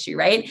plumbing issue,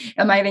 right?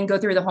 Am I going to go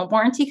through the home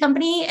warranty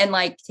company and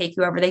like take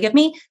whoever they give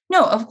me?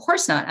 No, of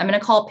course not. I'm going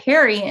to call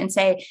Perry and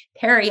say,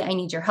 Perry, I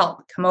need your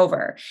help. Come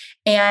over.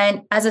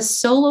 And as a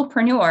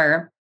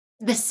solopreneur,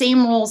 the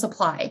same rules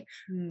apply.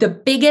 The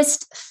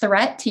biggest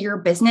threat to your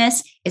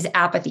business is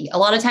apathy. A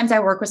lot of times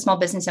I work with small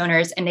business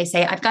owners and they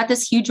say, I've got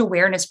this huge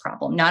awareness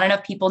problem. Not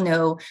enough people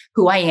know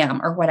who I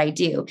am or what I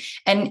do.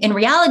 And in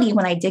reality,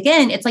 when I dig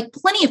in, it's like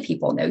plenty of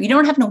people know. You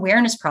don't have an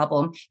awareness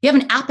problem. You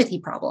have an apathy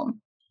problem.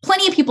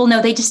 Plenty of people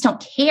know, they just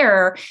don't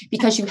care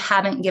because you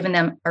haven't given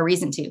them a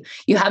reason to.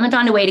 You haven't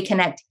found a way to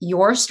connect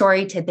your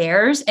story to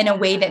theirs in a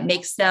way that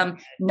makes them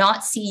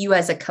not see you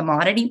as a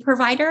commodity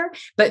provider,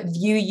 but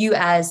view you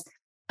as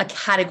a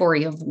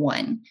category of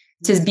one,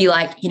 to be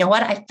like, you know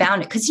what, I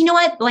found it. Cause you know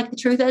what, like the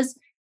truth is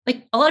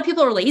like a lot of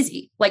people are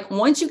lazy. Like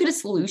once you get a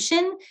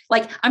solution,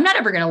 like I'm not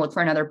ever going to look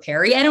for another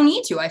Perry. I don't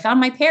need to, I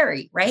found my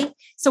Perry. Right.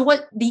 So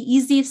what the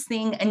easiest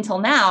thing until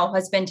now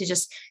has been to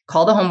just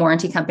call the home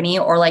warranty company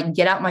or like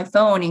get out my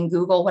phone and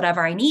Google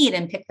whatever I need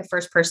and pick the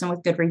first person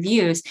with good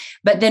reviews.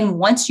 But then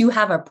once you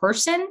have a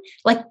person,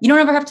 like you don't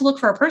ever have to look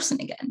for a person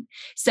again.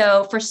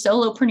 So for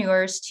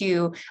solopreneurs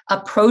to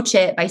approach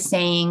it by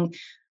saying,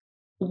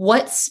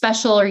 what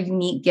special or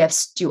unique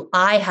gifts do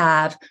I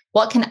have?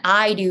 What can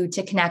I do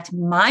to connect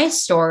my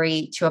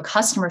story to a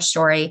customer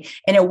story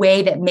in a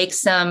way that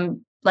makes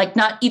them like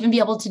not even be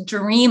able to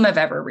dream of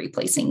ever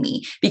replacing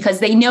me, because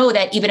they know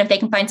that even if they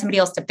can find somebody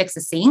else to fix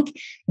a sink,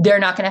 they're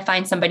not going to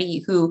find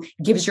somebody who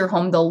gives your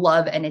home the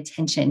love and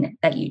attention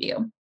that you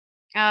do.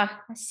 Oh,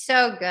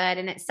 so good.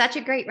 And it's such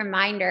a great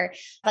reminder.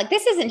 Like,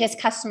 this isn't just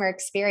customer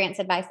experience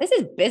advice. This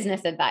is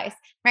business advice,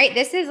 right?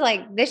 This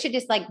should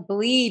just like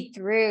bleed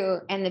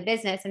through in the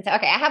business. And so,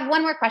 okay, I have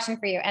one more question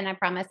for you. And I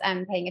promise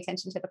I'm paying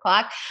attention to the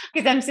clock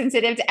because I'm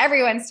sensitive to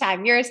everyone's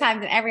time, your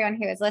time, and everyone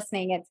who is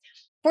listening. It's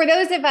for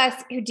those of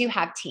us who do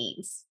have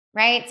teams,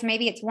 right? So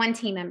maybe it's one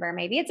team member,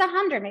 maybe it's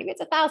 100, maybe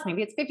it's 1,000,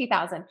 maybe it's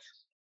 50,000.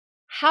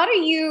 How do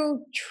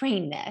you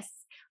train this?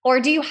 Or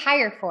do you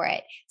hire for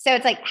it? So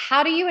it's like,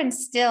 how do you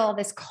instill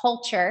this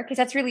culture? Because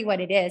that's really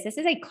what it is. This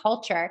is a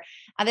culture.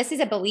 This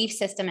is a belief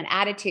system, an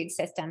attitude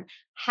system.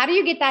 How do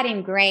you get that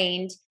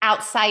ingrained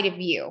outside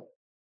of you?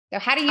 So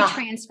how do you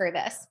transfer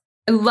this?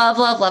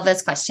 Love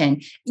this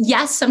question.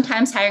 Yes,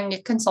 sometimes hiring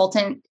a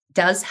consultant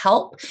does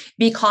help,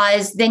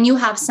 because then you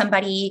have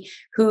somebody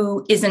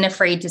who isn't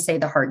afraid to say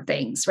the hard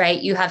things,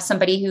 right? You have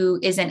somebody who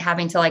isn't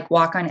having to like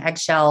walk on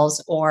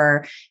eggshells,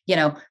 or,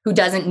 who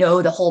doesn't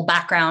know the whole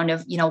background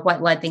of,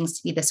 what led things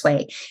to be this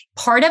way.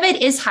 Part of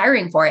it is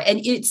hiring for it.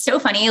 And it's so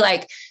funny,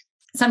 like,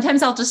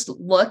 sometimes I'll just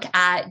look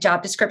at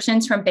job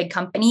descriptions from big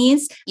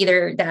companies,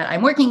 either that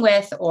I'm working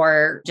with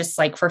or just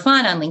like for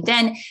fun on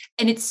LinkedIn.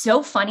 And it's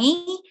so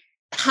funny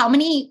how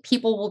many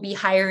people will be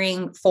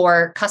hiring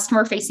for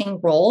customer facing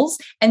roles,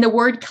 and the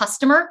word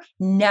customer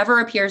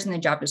never appears in the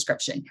job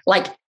description,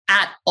 like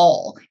at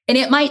all. And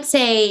it might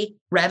say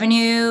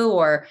revenue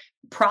or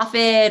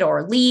profit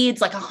or leads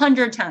like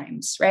 100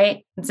 times,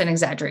 right? It's an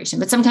exaggeration,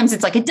 but sometimes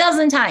it's like a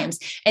dozen times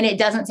and it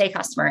doesn't say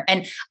customer.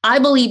 And I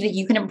believe that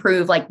you can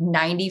improve like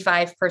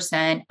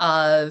 95%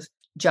 of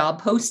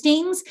job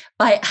postings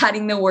by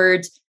adding the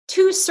words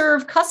to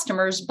serve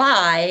customers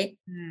by,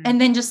 and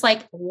then just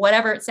like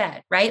whatever it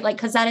said, right? Like,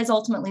 because that is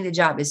ultimately the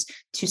job, is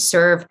to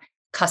serve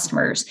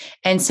customers.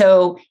 And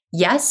so,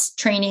 yes,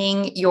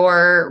 training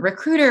your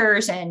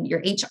recruiters and your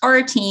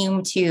HR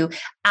team to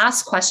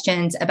ask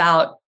questions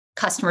about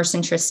customer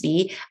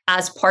centricity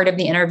as part of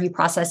the interview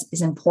process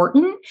is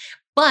important.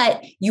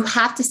 But you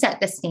have to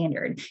set the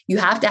standard. You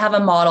have to have a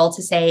model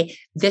to say,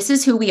 this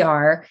is who we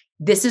are.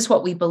 This is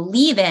what we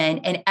believe in.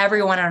 And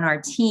everyone on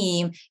our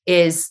team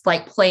is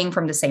like playing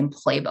from the same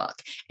playbook.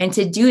 And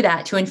to do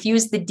that, to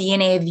infuse the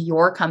DNA of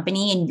your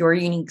company and your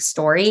unique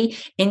story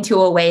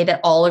into a way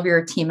that all of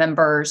your team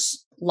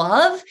members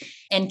love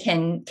and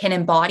can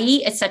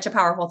embody, is such a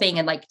powerful thing.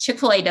 And like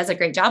Chick-fil-A does a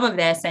great job of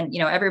this. And,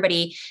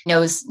 everybody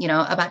knows,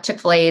 about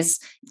Chick-fil-A's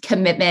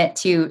commitment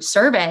to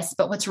service.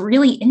 But what's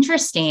really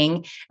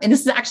interesting, and this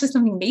is actually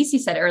something Macy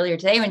said earlier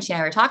today when she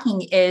and I were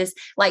talking, is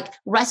like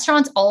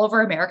restaurants all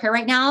over America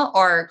right now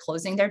are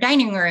closing their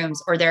dining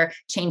rooms, or they're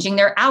changing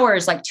their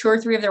hours. Like 2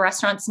 or 3 of the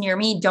restaurants near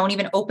me don't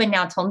even open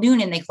now till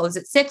noon, and they close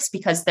at 6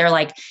 because they're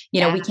like,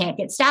 we can't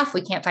get staff,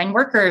 we can't find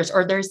workers.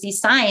 Or there's these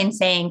signs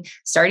saying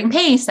starting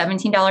pay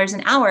 $17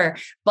 an hour.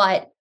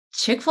 But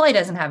Chick-fil-A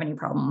doesn't have any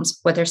problems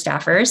with their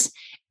staffers.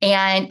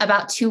 And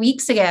about 2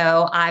 weeks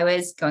ago, I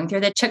was going through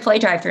the Chick-fil-A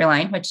drive-through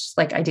line, which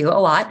like I do a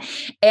lot.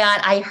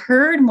 And I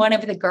heard one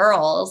of the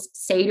girls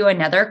say to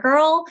another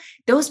girl,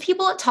 those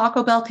people at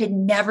Taco Bell could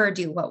never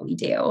do what we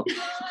do.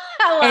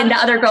 And the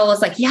other girl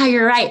was like, yeah,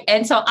 you're right.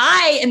 And so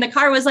I, in the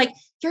car, was like,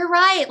 you're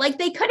right. Like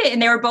they couldn't.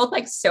 And they were both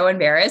like so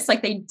embarrassed.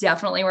 Like they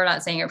definitely were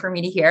not saying it for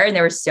me to hear. And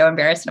they were so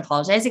embarrassed and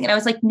apologizing. And I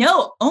was like,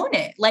 no, own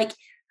it. Like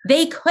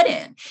they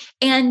couldn't.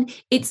 And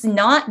it's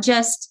not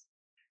just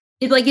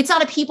it's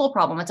not a people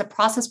problem. It's a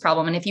process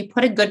problem. And if you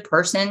put a good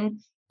person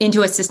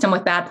into a system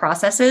with bad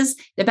processes,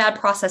 the bad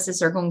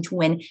processes are going to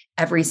win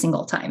every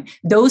single time.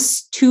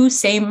 Those 2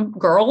 same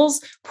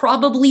girls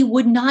probably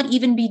would not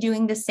even be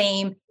doing the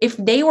same if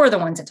they were the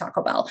ones at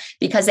Taco Bell,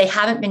 because they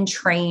haven't been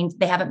trained.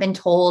 They haven't been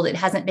told. It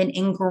hasn't been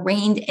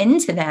ingrained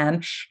into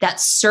them that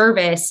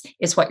service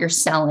is what you're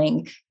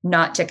selling,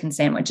 not chicken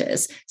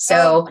sandwiches.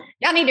 So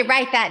y'all need to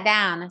write that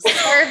down.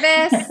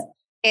 Service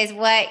is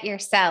what you're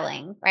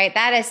selling, right?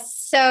 That is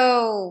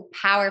so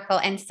powerful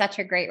and such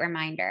a great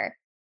reminder.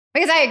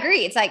 Because I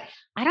agree. It's like,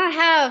 I don't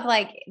have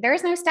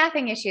there's no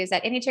staffing issues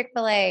at any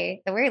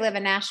Chick-fil-A where we live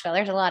in Nashville.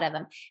 There's a lot of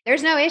them.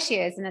 There's no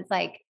issues. And it's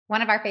like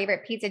one of our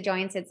favorite pizza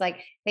joints. It's like,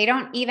 they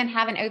don't even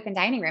have an open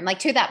dining room. Like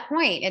to that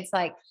point, it's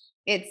like,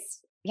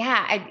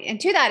 and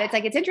to that, it's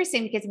like, it's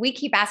interesting because we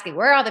keep asking,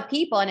 where are all the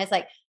people? And it's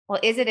like, well,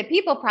 is it a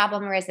people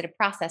problem or is it a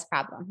process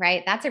problem?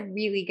 Right. That's a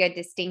really good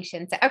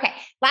distinction. So, okay.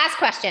 Last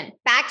question,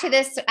 back to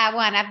this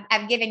one.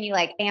 I've given you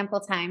ample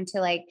time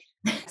to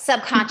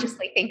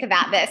subconsciously think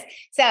about this.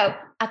 So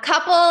a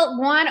couple,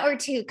 1 or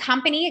 2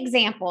 company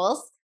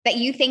examples that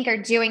you think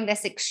are doing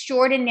this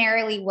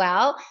extraordinarily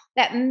well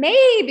that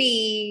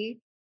maybe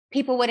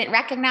people wouldn't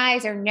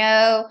recognize or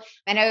know.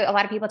 I know a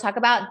lot of people talk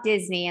about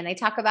Disney and they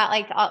talk about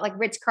like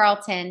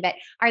Ritz-Carlton, but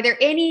are there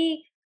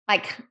any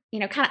kind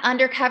of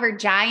undercover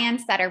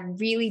giants that are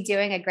really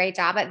doing a great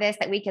job at this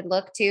that we could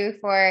look to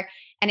for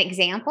an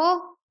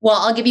example? Well,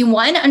 I'll give you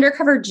one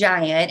undercover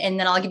giant, and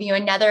then I'll give you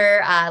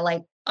another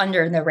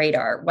under the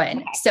radar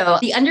one. So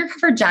the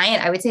undercover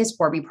giant, I would say, is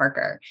Warby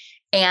Parker.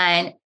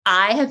 And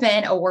I have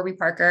been a Warby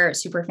Parker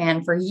super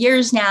fan for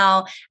years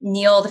now.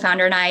 Neil, the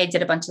founder, and I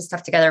did a bunch of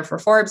stuff together for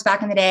Forbes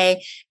back in the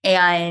day.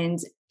 And,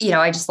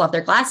 I just love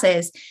their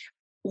glasses.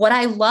 What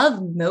I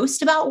love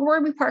most about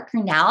Warby Parker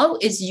now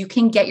is you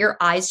can get your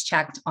eyes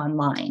checked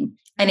online.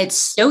 And it's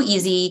so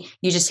easy.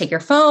 You just take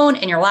your phone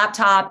and your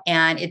laptop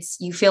and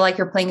you feel like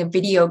you're playing a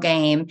video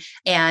game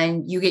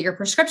and you get your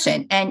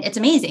prescription, and it's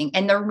amazing.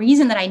 And the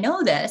reason that I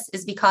know this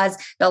is because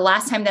the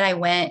last time that I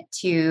went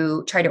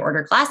to try to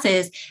order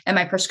glasses and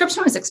my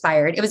prescription was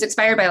expired, it was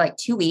expired by like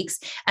 2 weeks.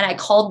 And I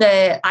called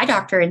the eye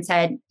doctor and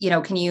said,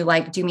 can you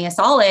like do me a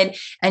solid?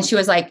 And she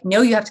was like,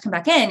 no, you have to come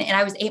back in. And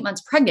I was 8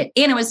 months pregnant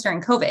and it was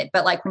during COVID,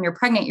 but like when you're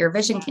pregnant, your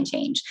vision can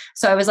change.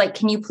 So I was like,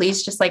 can you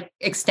please just like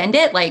extend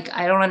it? Like,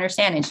 I don't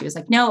understand. And she was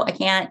like, no, I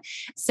can't.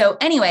 So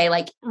anyway,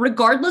 like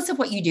regardless of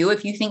what you do,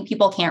 if you think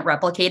people can't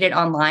replicate it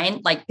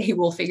online, like they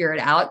will figure it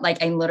out.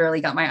 Like I literally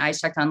got my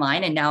eyes checked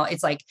online and now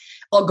it's like,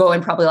 I'll go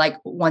in probably like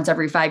once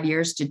every 5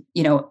 years to,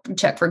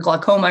 check for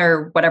glaucoma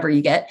or whatever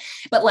you get.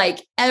 But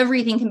like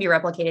everything can be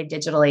replicated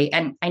digitally.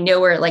 And I know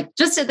we're like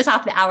just at the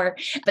top of the hour,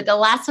 but the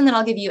last one that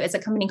I'll give you is a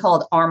company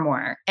called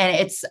Armoire, and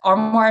it's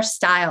Armoire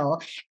Style,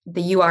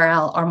 the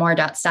URL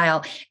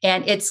armoire.style.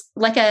 And it's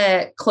like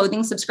a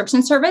clothing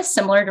subscription service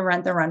similar to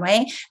Rent the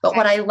Runway. But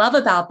what I love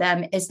about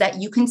them is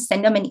that you can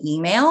send them an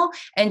email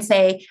and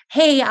say,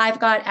 hey, I've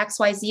got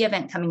XYZ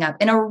event coming up.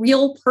 And a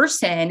real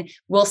person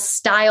will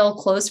style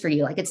clothes for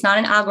you. Like it's not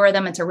an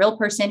algorithm. It's a real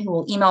person who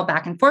will email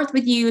back and forth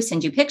with you,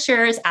 send you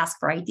pictures, ask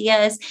for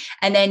ideas.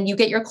 And then you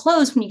get your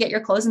clothes. When you get your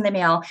clothes in the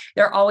mail,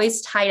 they're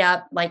always tied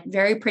up, like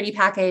very pretty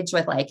package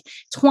with like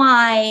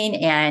twine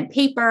and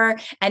paper.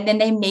 And then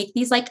they make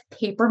these like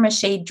paper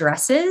mache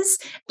dresses,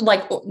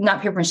 like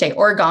not paper mache,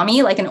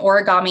 origami, like an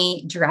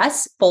origami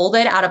dress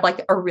folded out of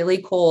like a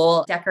really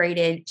cool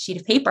decorated sheet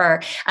of paper.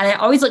 And I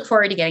always look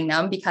forward to getting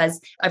them because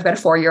I've got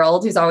a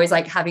 4-year-old who's always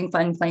like having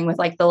fun playing with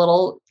like the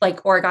little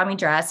like origami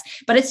dress,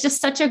 but it's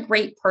just such a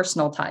great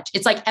personal touch.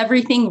 It's like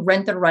everything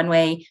Rent the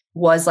Runway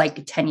was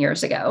like 10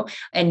 years ago.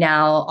 And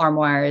now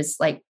Armoire is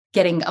like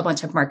getting a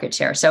bunch of market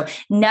share. So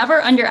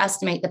never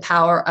underestimate the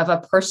power of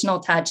a personal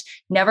touch.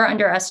 Never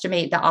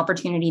underestimate the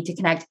opportunity to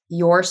connect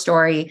your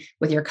story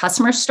with your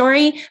customer's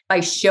story by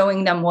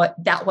showing them what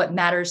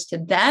matters to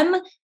them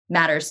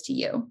matters to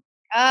you.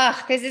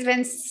 Oh, this has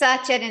been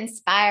such an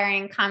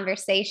inspiring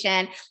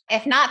conversation.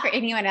 If not for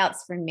anyone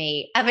else, for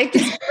me. I like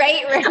this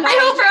great reminder. I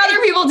hope for other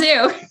people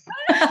too.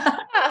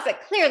 I was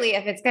like, clearly,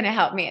 if it's going to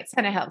help me, it's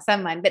going to help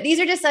someone. But these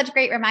are just such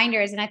great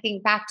reminders. And I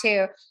think back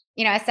to,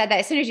 I said that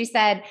as soon as you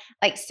said,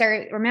 like,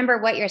 sir, remember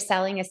what you're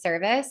selling a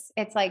service.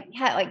 It's like,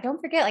 yeah, like, don't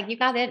forget, like you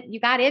got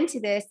into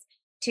this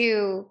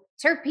to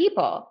serve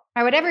people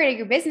or whatever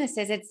your business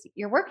is.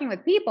 You're working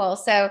with people.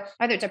 So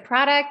whether it's a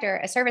product or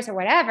a service or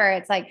whatever,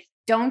 it's like,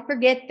 don't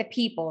forget the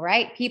people,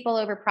 right? People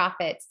over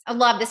profits. I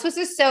love this. This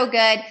was so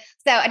good.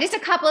 So just a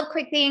couple of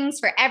quick things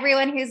for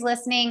everyone who's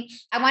listening.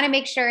 I want to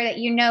make sure that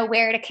you know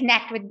where to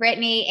connect with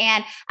Brittany.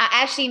 And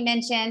as she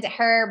mentioned,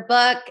 her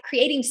book,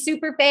 Creating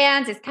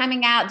Superfans, is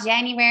coming out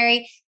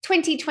January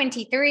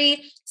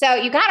 2023. So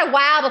you got a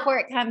while before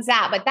it comes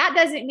out, but that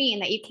doesn't mean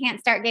that you can't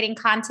start getting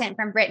content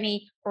from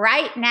Brittany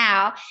right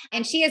now.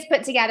 And she has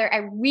put together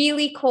a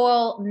really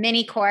cool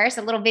mini course,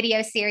 a little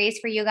video series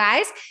for you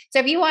guys. So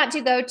if you want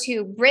to go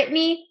to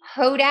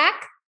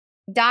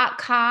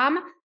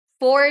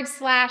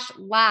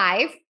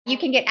BrittanyHodak.com/live, you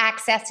can get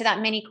access to that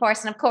mini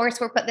course. And of course,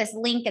 we'll put this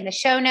link in the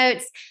show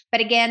notes.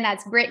 But again,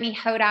 that's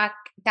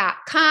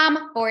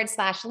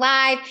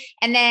BrittanyHodak.com/live.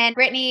 And then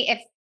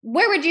Brittany,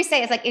 where would you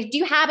say do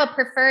you have a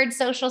preferred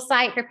social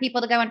site for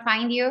people to go and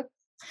find you?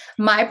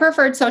 My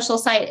preferred social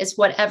site is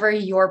whatever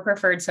your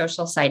preferred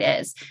social site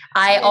is.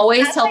 I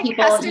always tell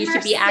people you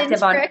should be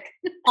active on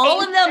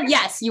all of them.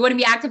 Yes, you want to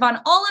be active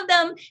on all of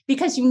them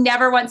because you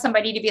never want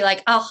somebody to be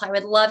like, oh, I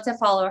would love to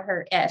follow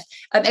her if,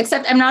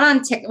 except I'm not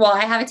on TikTok. Well,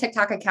 I have a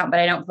TikTok account, but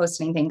I don't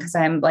post anything because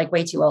I'm like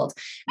way too old.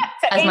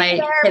 As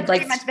my kid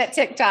pretty much that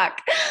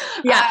TikTok.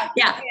 Yeah.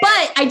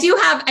 But I do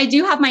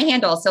have my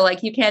handle. So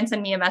like you can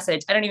send me a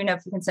message. I don't even know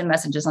if you can send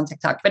messages on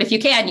TikTok, but if you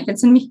can, you can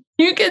send me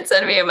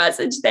a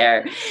message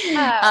there.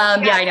 Yeah,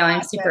 I know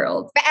I'm super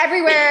old. But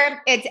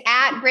everywhere it's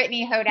at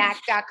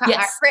BrittanyHodak.com.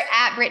 Yes.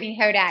 At Brittany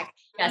Hodak.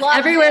 Yes,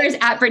 everywhere is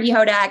at Brittany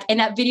Hodak. And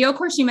that video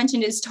course you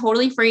mentioned is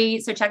totally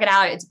free. So check it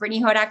out. It's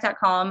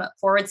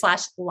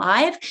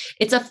BrittanyHodak.com/live.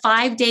 It's a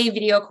 5-day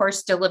video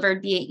course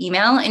delivered via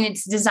email, and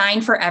it's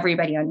designed for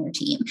everybody on your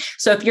team.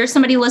 So if you're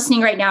somebody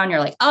listening right now and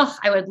you're like, oh,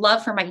 I would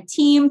love for my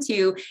team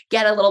to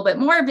get a little bit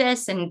more of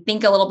this and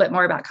think a little bit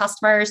more about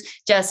customers,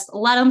 just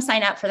let them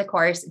sign up for the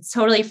course. It's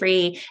totally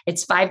free.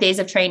 It's 5 days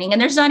of training.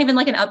 And there's not even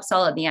like an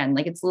upsell at the end.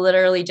 Like it's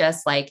literally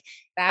just like,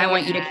 I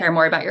want you to care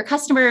more about your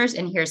customers,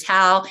 and here's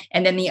how.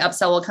 And then the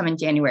upsell will come in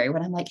January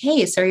when I'm like,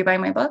 hey, so are you buying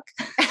my book?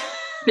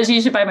 Because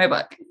you should buy my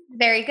book.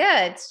 Very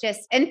good. It's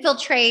just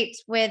infiltrate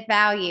with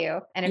value,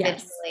 and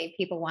eventually Yes.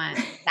 people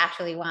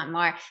naturally want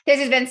more. This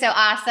has been so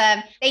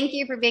awesome. Thank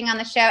you for being on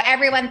the show.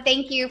 Everyone,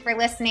 thank you for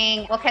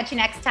listening. We'll catch you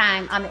next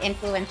time on the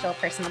Influential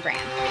Personal Brand.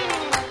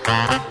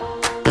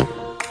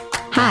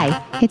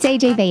 Hi, it's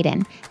AJ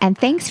Vaden, and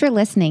thanks for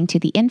listening to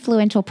the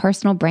Influential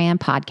Personal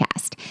Brand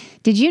podcast.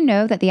 Did you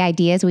know that the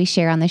ideas we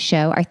share on the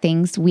show are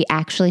things we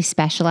actually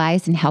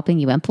specialize in helping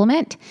you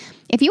implement?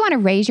 If you want to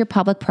raise your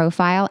public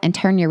profile and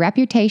turn your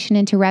reputation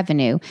into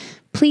revenue,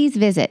 please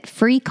visit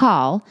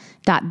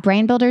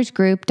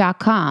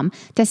freecall.brandbuildersgroup.com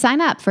to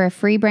sign up for a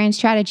free brand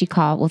strategy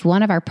call with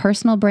one of our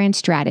personal brand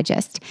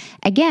strategists.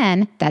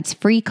 Again, that's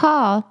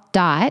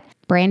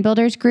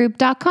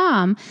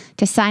freecall.brandbuildersgroup.com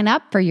to sign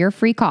up for your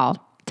free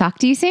call. Talk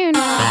to you soon.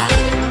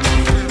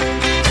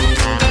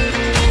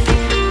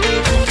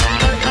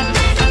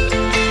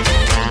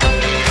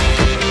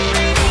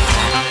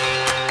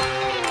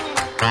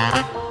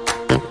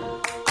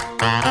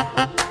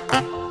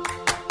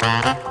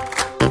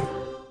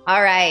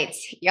 All right,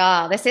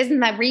 y'all, this is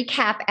my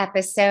recap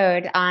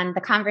episode on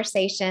the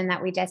conversation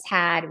that we just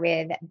had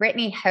with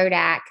Brittany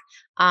Hodak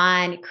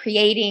on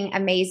creating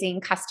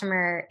amazing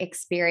customer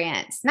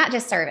experience, not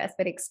just service,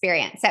 but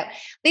experience. So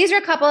these are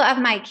a couple of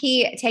my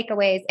key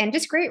takeaways and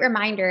just great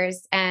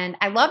reminders. And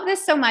I love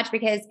this so much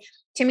because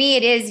to me,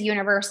 it is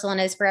universal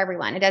and is for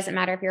everyone. It doesn't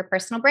matter if you're a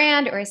personal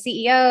brand or a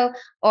CEO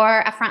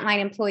or a frontline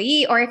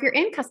employee, or if you're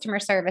in customer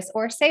service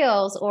or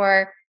sales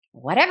or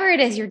whatever it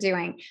is you're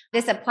doing,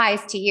 this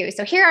applies to you.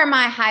 So here are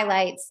my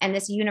highlights in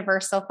this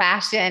universal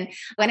fashion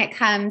when it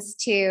comes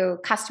to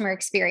customer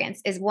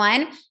experience is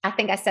one, I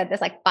think I said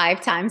this like 5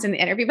 times in the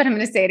interview, but I'm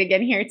going to say it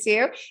again here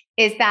too,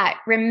 is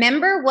that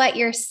remember what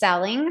you're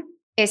selling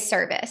is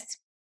service.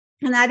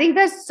 And I think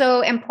that's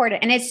so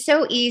important. And it's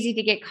so easy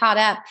to get caught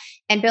up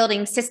in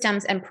building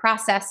systems and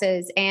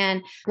processes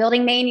and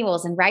building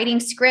manuals and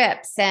writing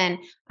scripts and,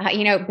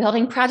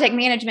 building project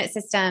management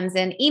systems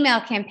and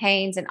email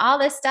campaigns and all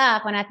this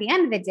stuff. When at the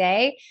end of the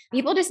day,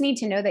 people just need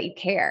to know that you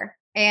care.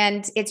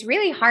 And it's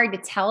really hard to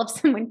tell if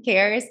someone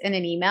cares in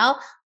an email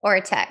or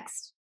a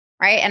text.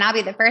 Right. And I'll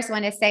be the first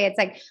one to say it's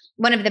like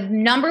one of the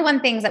number one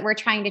things that we're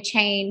trying to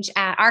change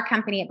at our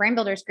company at Brand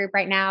Builders Group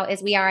right now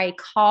is we are a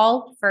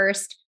call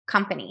first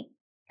company,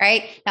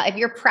 right? Now, if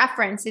your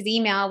preference is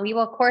email, we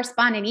will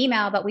correspond in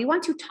email, but we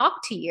want to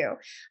talk to you.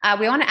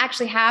 We want to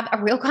actually have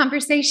a real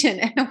conversation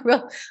and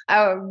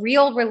a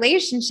real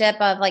relationship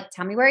of like,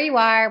 tell me where you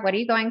are. What are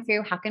you going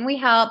through? How can we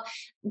help?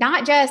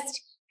 Not just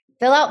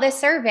fill out this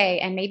survey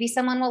and maybe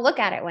someone will look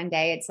at it one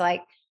day. It's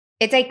like,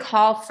 it's a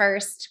call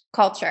first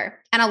culture.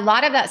 And a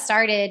lot of that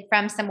started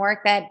from some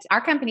work that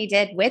our company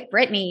did with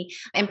Brittany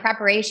in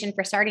preparation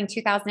for starting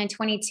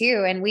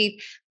 2022. And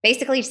we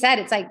basically said,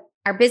 it's like,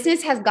 our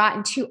business has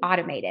gotten too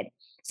automated.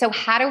 So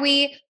how do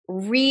we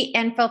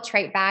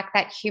re-infiltrate back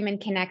that human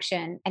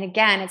connection? And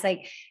again, it's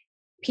like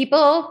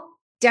people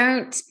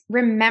don't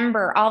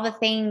remember all the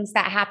things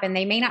that happened.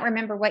 They may not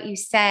remember what you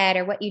said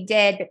or what you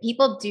did, but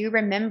people do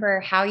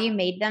remember how you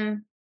made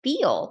them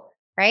feel,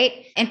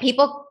 right? And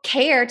people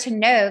care to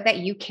know that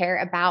you care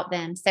about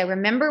them. So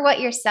remember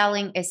what you're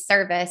selling is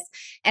service.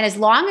 And as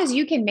long as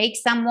you can make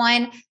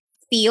someone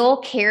feel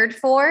cared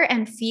for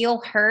and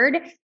feel heard,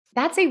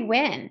 that's a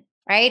win.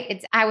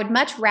 Right? I would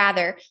much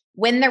rather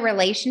win the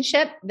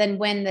relationship than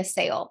win the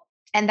sale.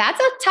 And that's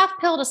a tough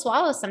pill to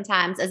swallow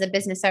sometimes as a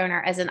business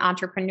owner, as an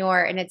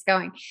entrepreneur. And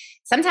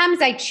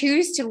sometimes I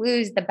choose to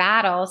lose the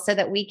battle so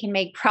that we can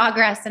make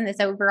progress in this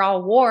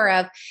overall war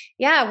of,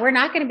 we're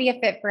not going to be a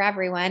fit for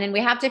everyone. And we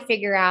have to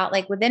figure out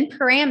like within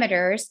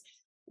parameters,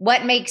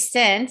 what makes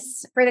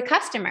sense for the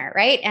customer.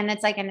 Right. And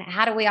it's like, and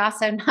how do we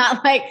also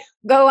not like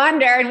go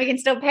under and we can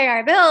still pay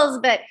our bills,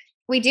 but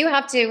we do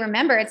have to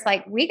remember it's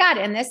like we got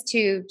in this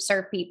to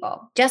serve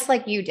people just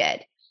like you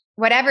did.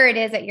 Whatever it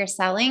is that you're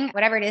selling,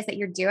 whatever it is that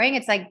you're doing,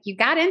 it's like you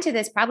got into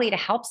this probably to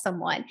help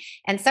someone.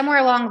 And somewhere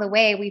along the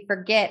way, we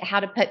forget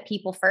how to put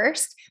people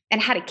first and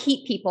how to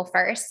keep people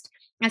first.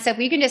 And so if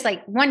you can just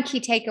like one key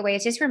takeaway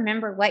is just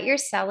remember what you're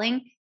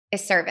selling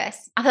is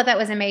service. I thought that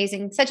was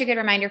amazing. Such a good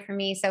reminder for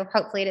me. So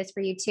hopefully it is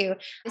for you too.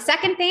 The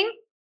second thing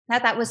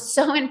that I thought was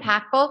so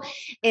impactful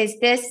is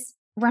this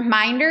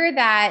reminder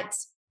that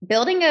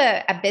building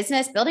a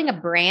business, building a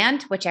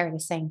brand, which are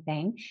the same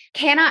thing,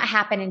 cannot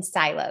happen in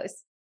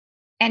silos.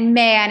 And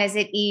man, is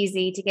it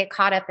easy to get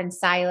caught up in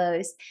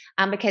silos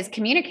because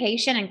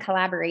communication and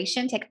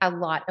collaboration take a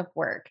lot of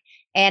work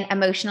and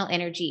emotional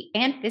energy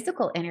and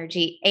physical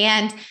energy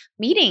and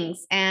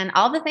meetings and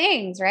all the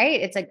things,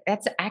 right? It's like,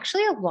 that's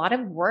actually a lot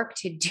of work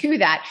to do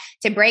that,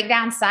 to break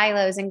down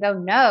silos and go,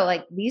 no,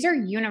 like these are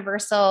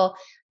universal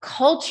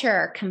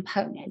culture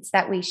components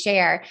that we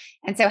share.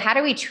 And so how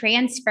do we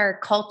transfer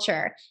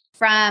culture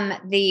from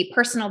the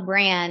personal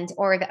brand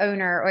or the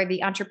owner or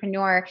the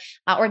entrepreneur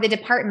or the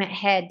department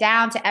head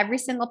down to every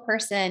single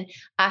person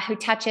who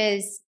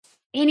touches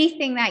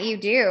anything that you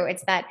do?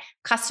 It's that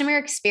customer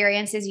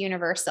experience is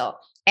universal.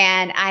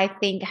 And I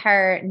think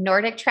her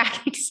Nordic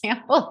track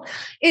example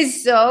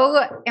is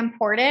so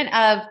important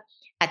of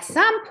at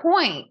some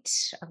point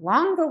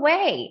along the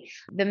way,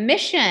 the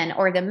mission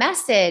or the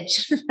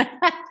message,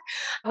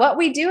 what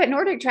we do at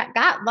Nordic Track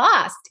got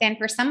lost. And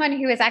for someone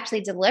who is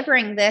actually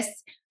delivering this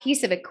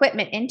piece of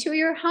equipment into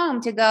your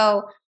home to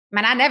go,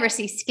 man, I never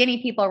see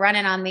skinny people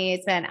running on these.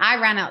 And I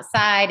run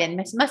outside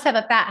and must have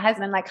a fat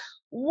husband. Like,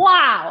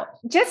 wow.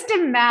 Just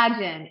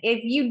imagine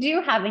if you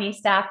do have any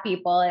staff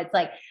people, it's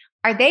like,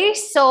 are they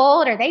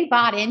sold? Are they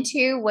bought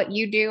into what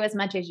you do as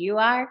much as you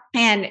are?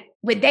 And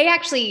would they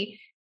actually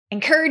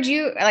encourage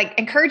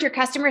your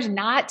customers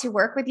not to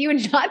work with you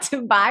and not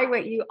to buy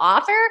what you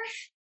offer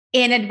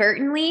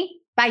inadvertently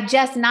by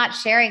just not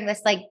sharing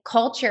this like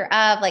culture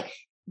of like,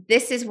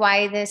 this is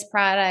why this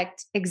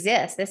product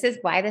exists. This is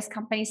why this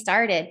company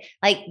started.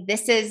 Like,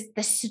 this is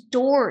the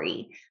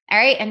story. All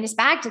right. And just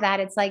back to that,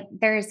 it's like,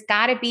 there's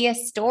got to be a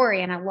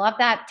story. And I love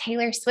that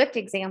Taylor Swift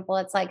example.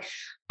 It's like,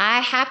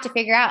 I have to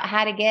figure out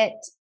how to get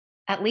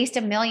at least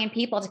 1 million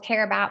people to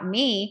care about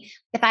me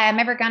if I am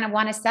ever going to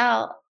want to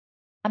sell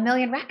 1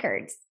 million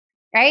records,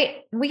 right?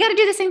 We got to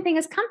do the same thing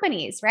as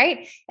companies,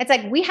 right? It's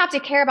like, we have to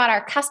care about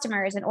our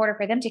customers in order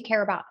for them to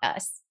care about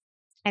us.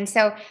 And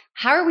so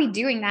how are we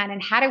doing that?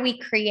 And how do we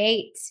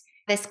create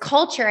this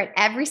culture at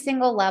every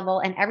single level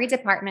and every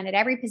department, at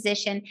every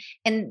position?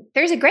 And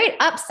there's a great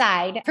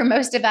upside for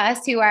most of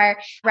us who are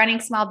running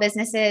small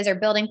businesses or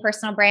building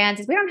personal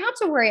brands is we don't have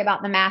to worry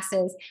about the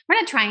masses. We're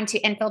not trying to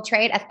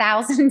infiltrate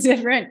 1,000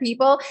 different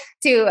people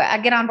to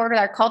get on board with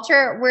our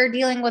culture. We're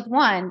dealing with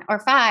 1 or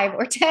 5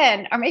 or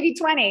 10 or maybe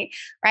 20,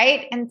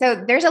 right? And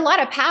so there's a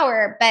lot of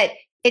power, but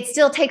it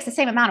still takes the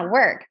same amount of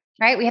work.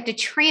 Right? We have to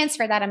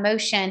transfer that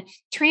emotion,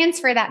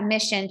 transfer that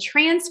mission,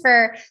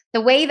 transfer the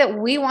way that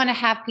we want to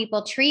have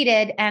people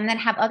treated, and then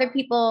have other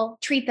people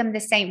treat them the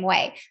same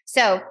way.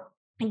 So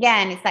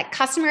again, it's that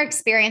customer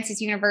experience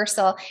is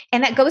universal,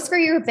 and that goes for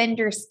your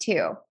vendors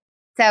too.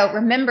 So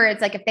remember,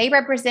 it's like if they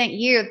represent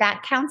you,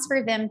 that counts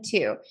for them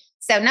too.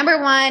 So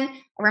number 1,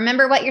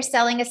 remember what you're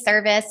selling is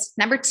service.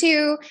 Number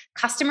 2,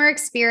 customer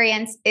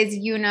experience is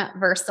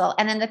universal.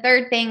 And then the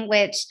third thing,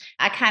 which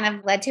I kind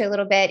of led to a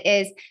little bit,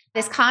 is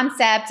this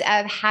concept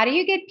of how do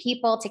you get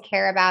people to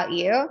care about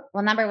you?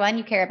 Well, number 1,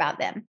 you care about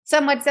them.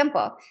 Somewhat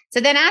simple.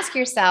 So then ask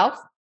yourself,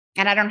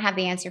 and I don't have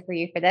the answer for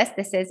you for this.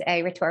 This is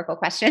a rhetorical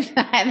question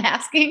I'm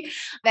asking,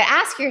 but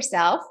ask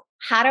yourself,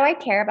 how do I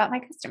care about my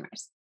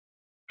customers?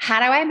 How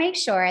do I make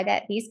sure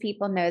that these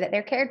people know that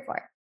they're cared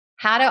for?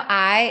 How do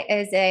I,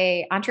 as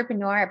an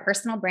entrepreneur, a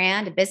personal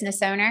brand, a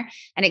business owner,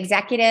 an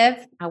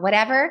executive,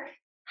 whatever,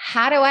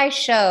 how do I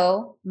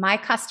show my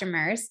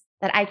customers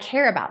that I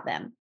care about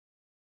them?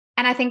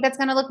 And I think that's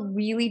going to look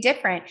really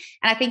different.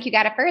 And I think you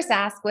got to first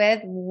ask with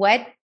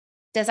what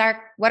do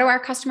our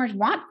customers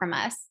want from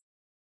us?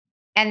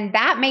 And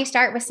that may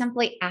start with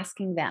simply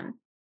asking them.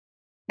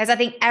 Because I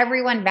think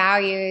everyone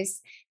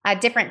values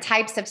different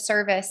types of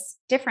service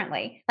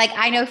differently. Like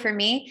I know for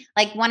me,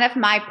 like one of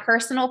my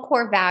personal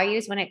core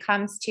values when it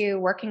comes to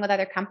working with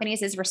other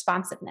companies is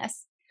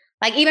responsiveness.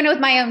 Like even with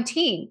my own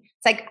team,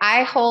 it's like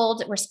I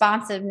hold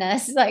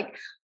responsiveness like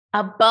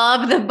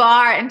above the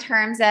bar in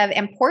terms of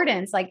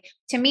importance. Like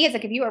to me, it's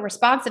like, if you are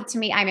responsive to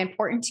me, I'm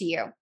important to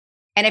you.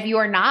 And if you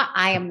are not,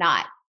 I am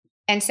not.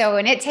 And so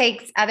when it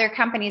takes other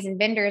companies and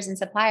vendors and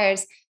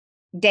suppliers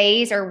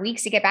days or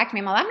weeks to get back to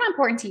me, I'm like, I'm not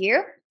important to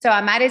you. So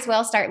I might as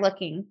well start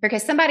looking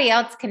because somebody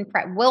else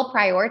will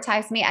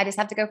prioritize me. I just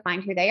have to go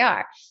find who they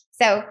are.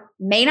 So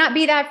may not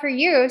be that for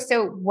you.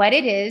 So what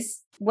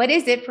is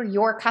it for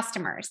your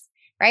customers?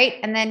 Right.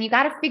 And then you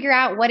got to figure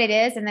out what it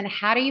is. And then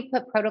how do you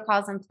put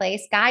protocols in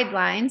place,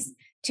 guidelines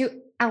to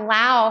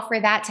allow for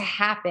that to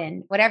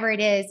happen, whatever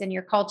it is in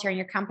your culture, in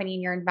your company,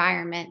 in your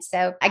environment.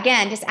 So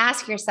again, just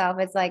ask yourself,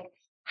 it's like,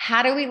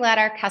 how do we let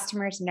our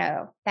customers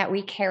know that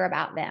we care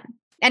about them?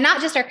 And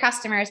not just our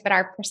customers, but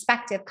our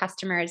prospective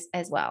customers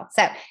as well.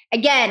 So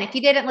again, if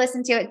you didn't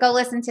listen to it, go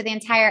listen to the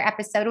entire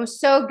episode. It was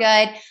so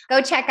good.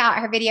 Go check out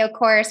her video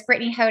course,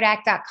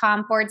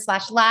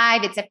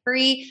 BrittanyHodak.com/live. It's a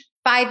free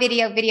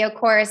 5-video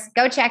course.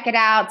 Go check it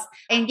out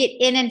and get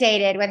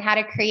inundated with how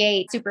to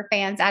create super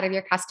fans out of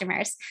your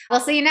customers. We'll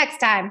see you next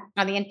time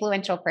on the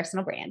Influential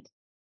Personal Brand.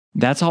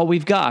 That's all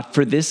we've got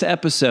for this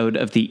episode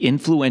of the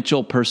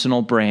Influential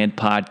Personal Brand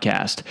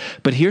Podcast.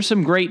 But here's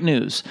some great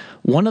news.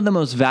 One of the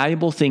most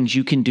valuable things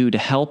you can do to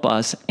help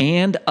us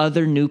and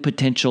other new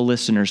potential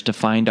listeners to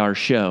find our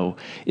show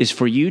is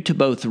for you to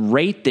both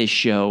rate this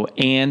show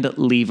and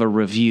leave a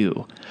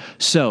review.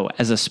 So,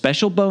 as a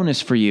special bonus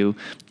for you,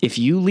 if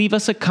you leave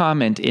us a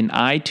comment in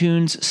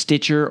iTunes,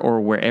 Stitcher, or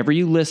wherever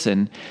you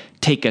listen,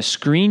 take a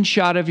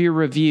screenshot of your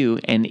review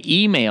and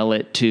email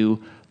it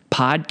to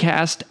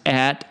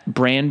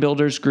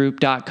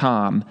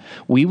podcast@brandbuildersgroup.com.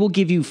 We will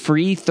give you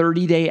free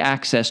 30-day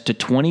access to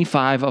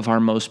 25 of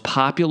our most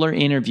popular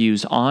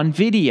interviews on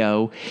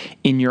video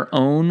in your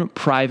own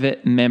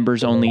private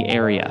members-only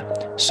area.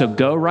 So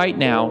go right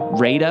now,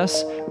 rate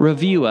us,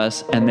 review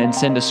us, and then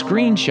send a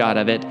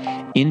screenshot of it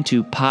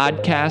into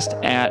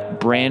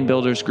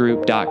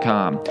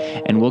podcast@brandbuildersgroup.com.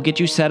 And we'll get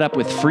you set up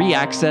with free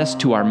access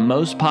to our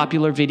most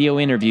popular video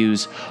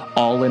interviews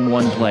all in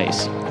one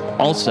place.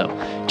 Also,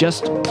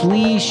 just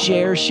please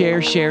share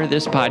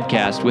this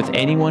podcast with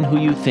anyone who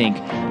you think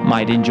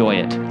might enjoy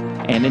it.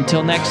 And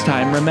until next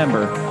time,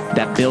 remember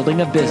that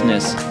building a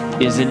business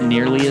isn't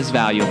nearly as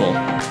valuable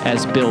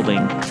as building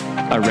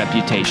a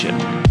reputation.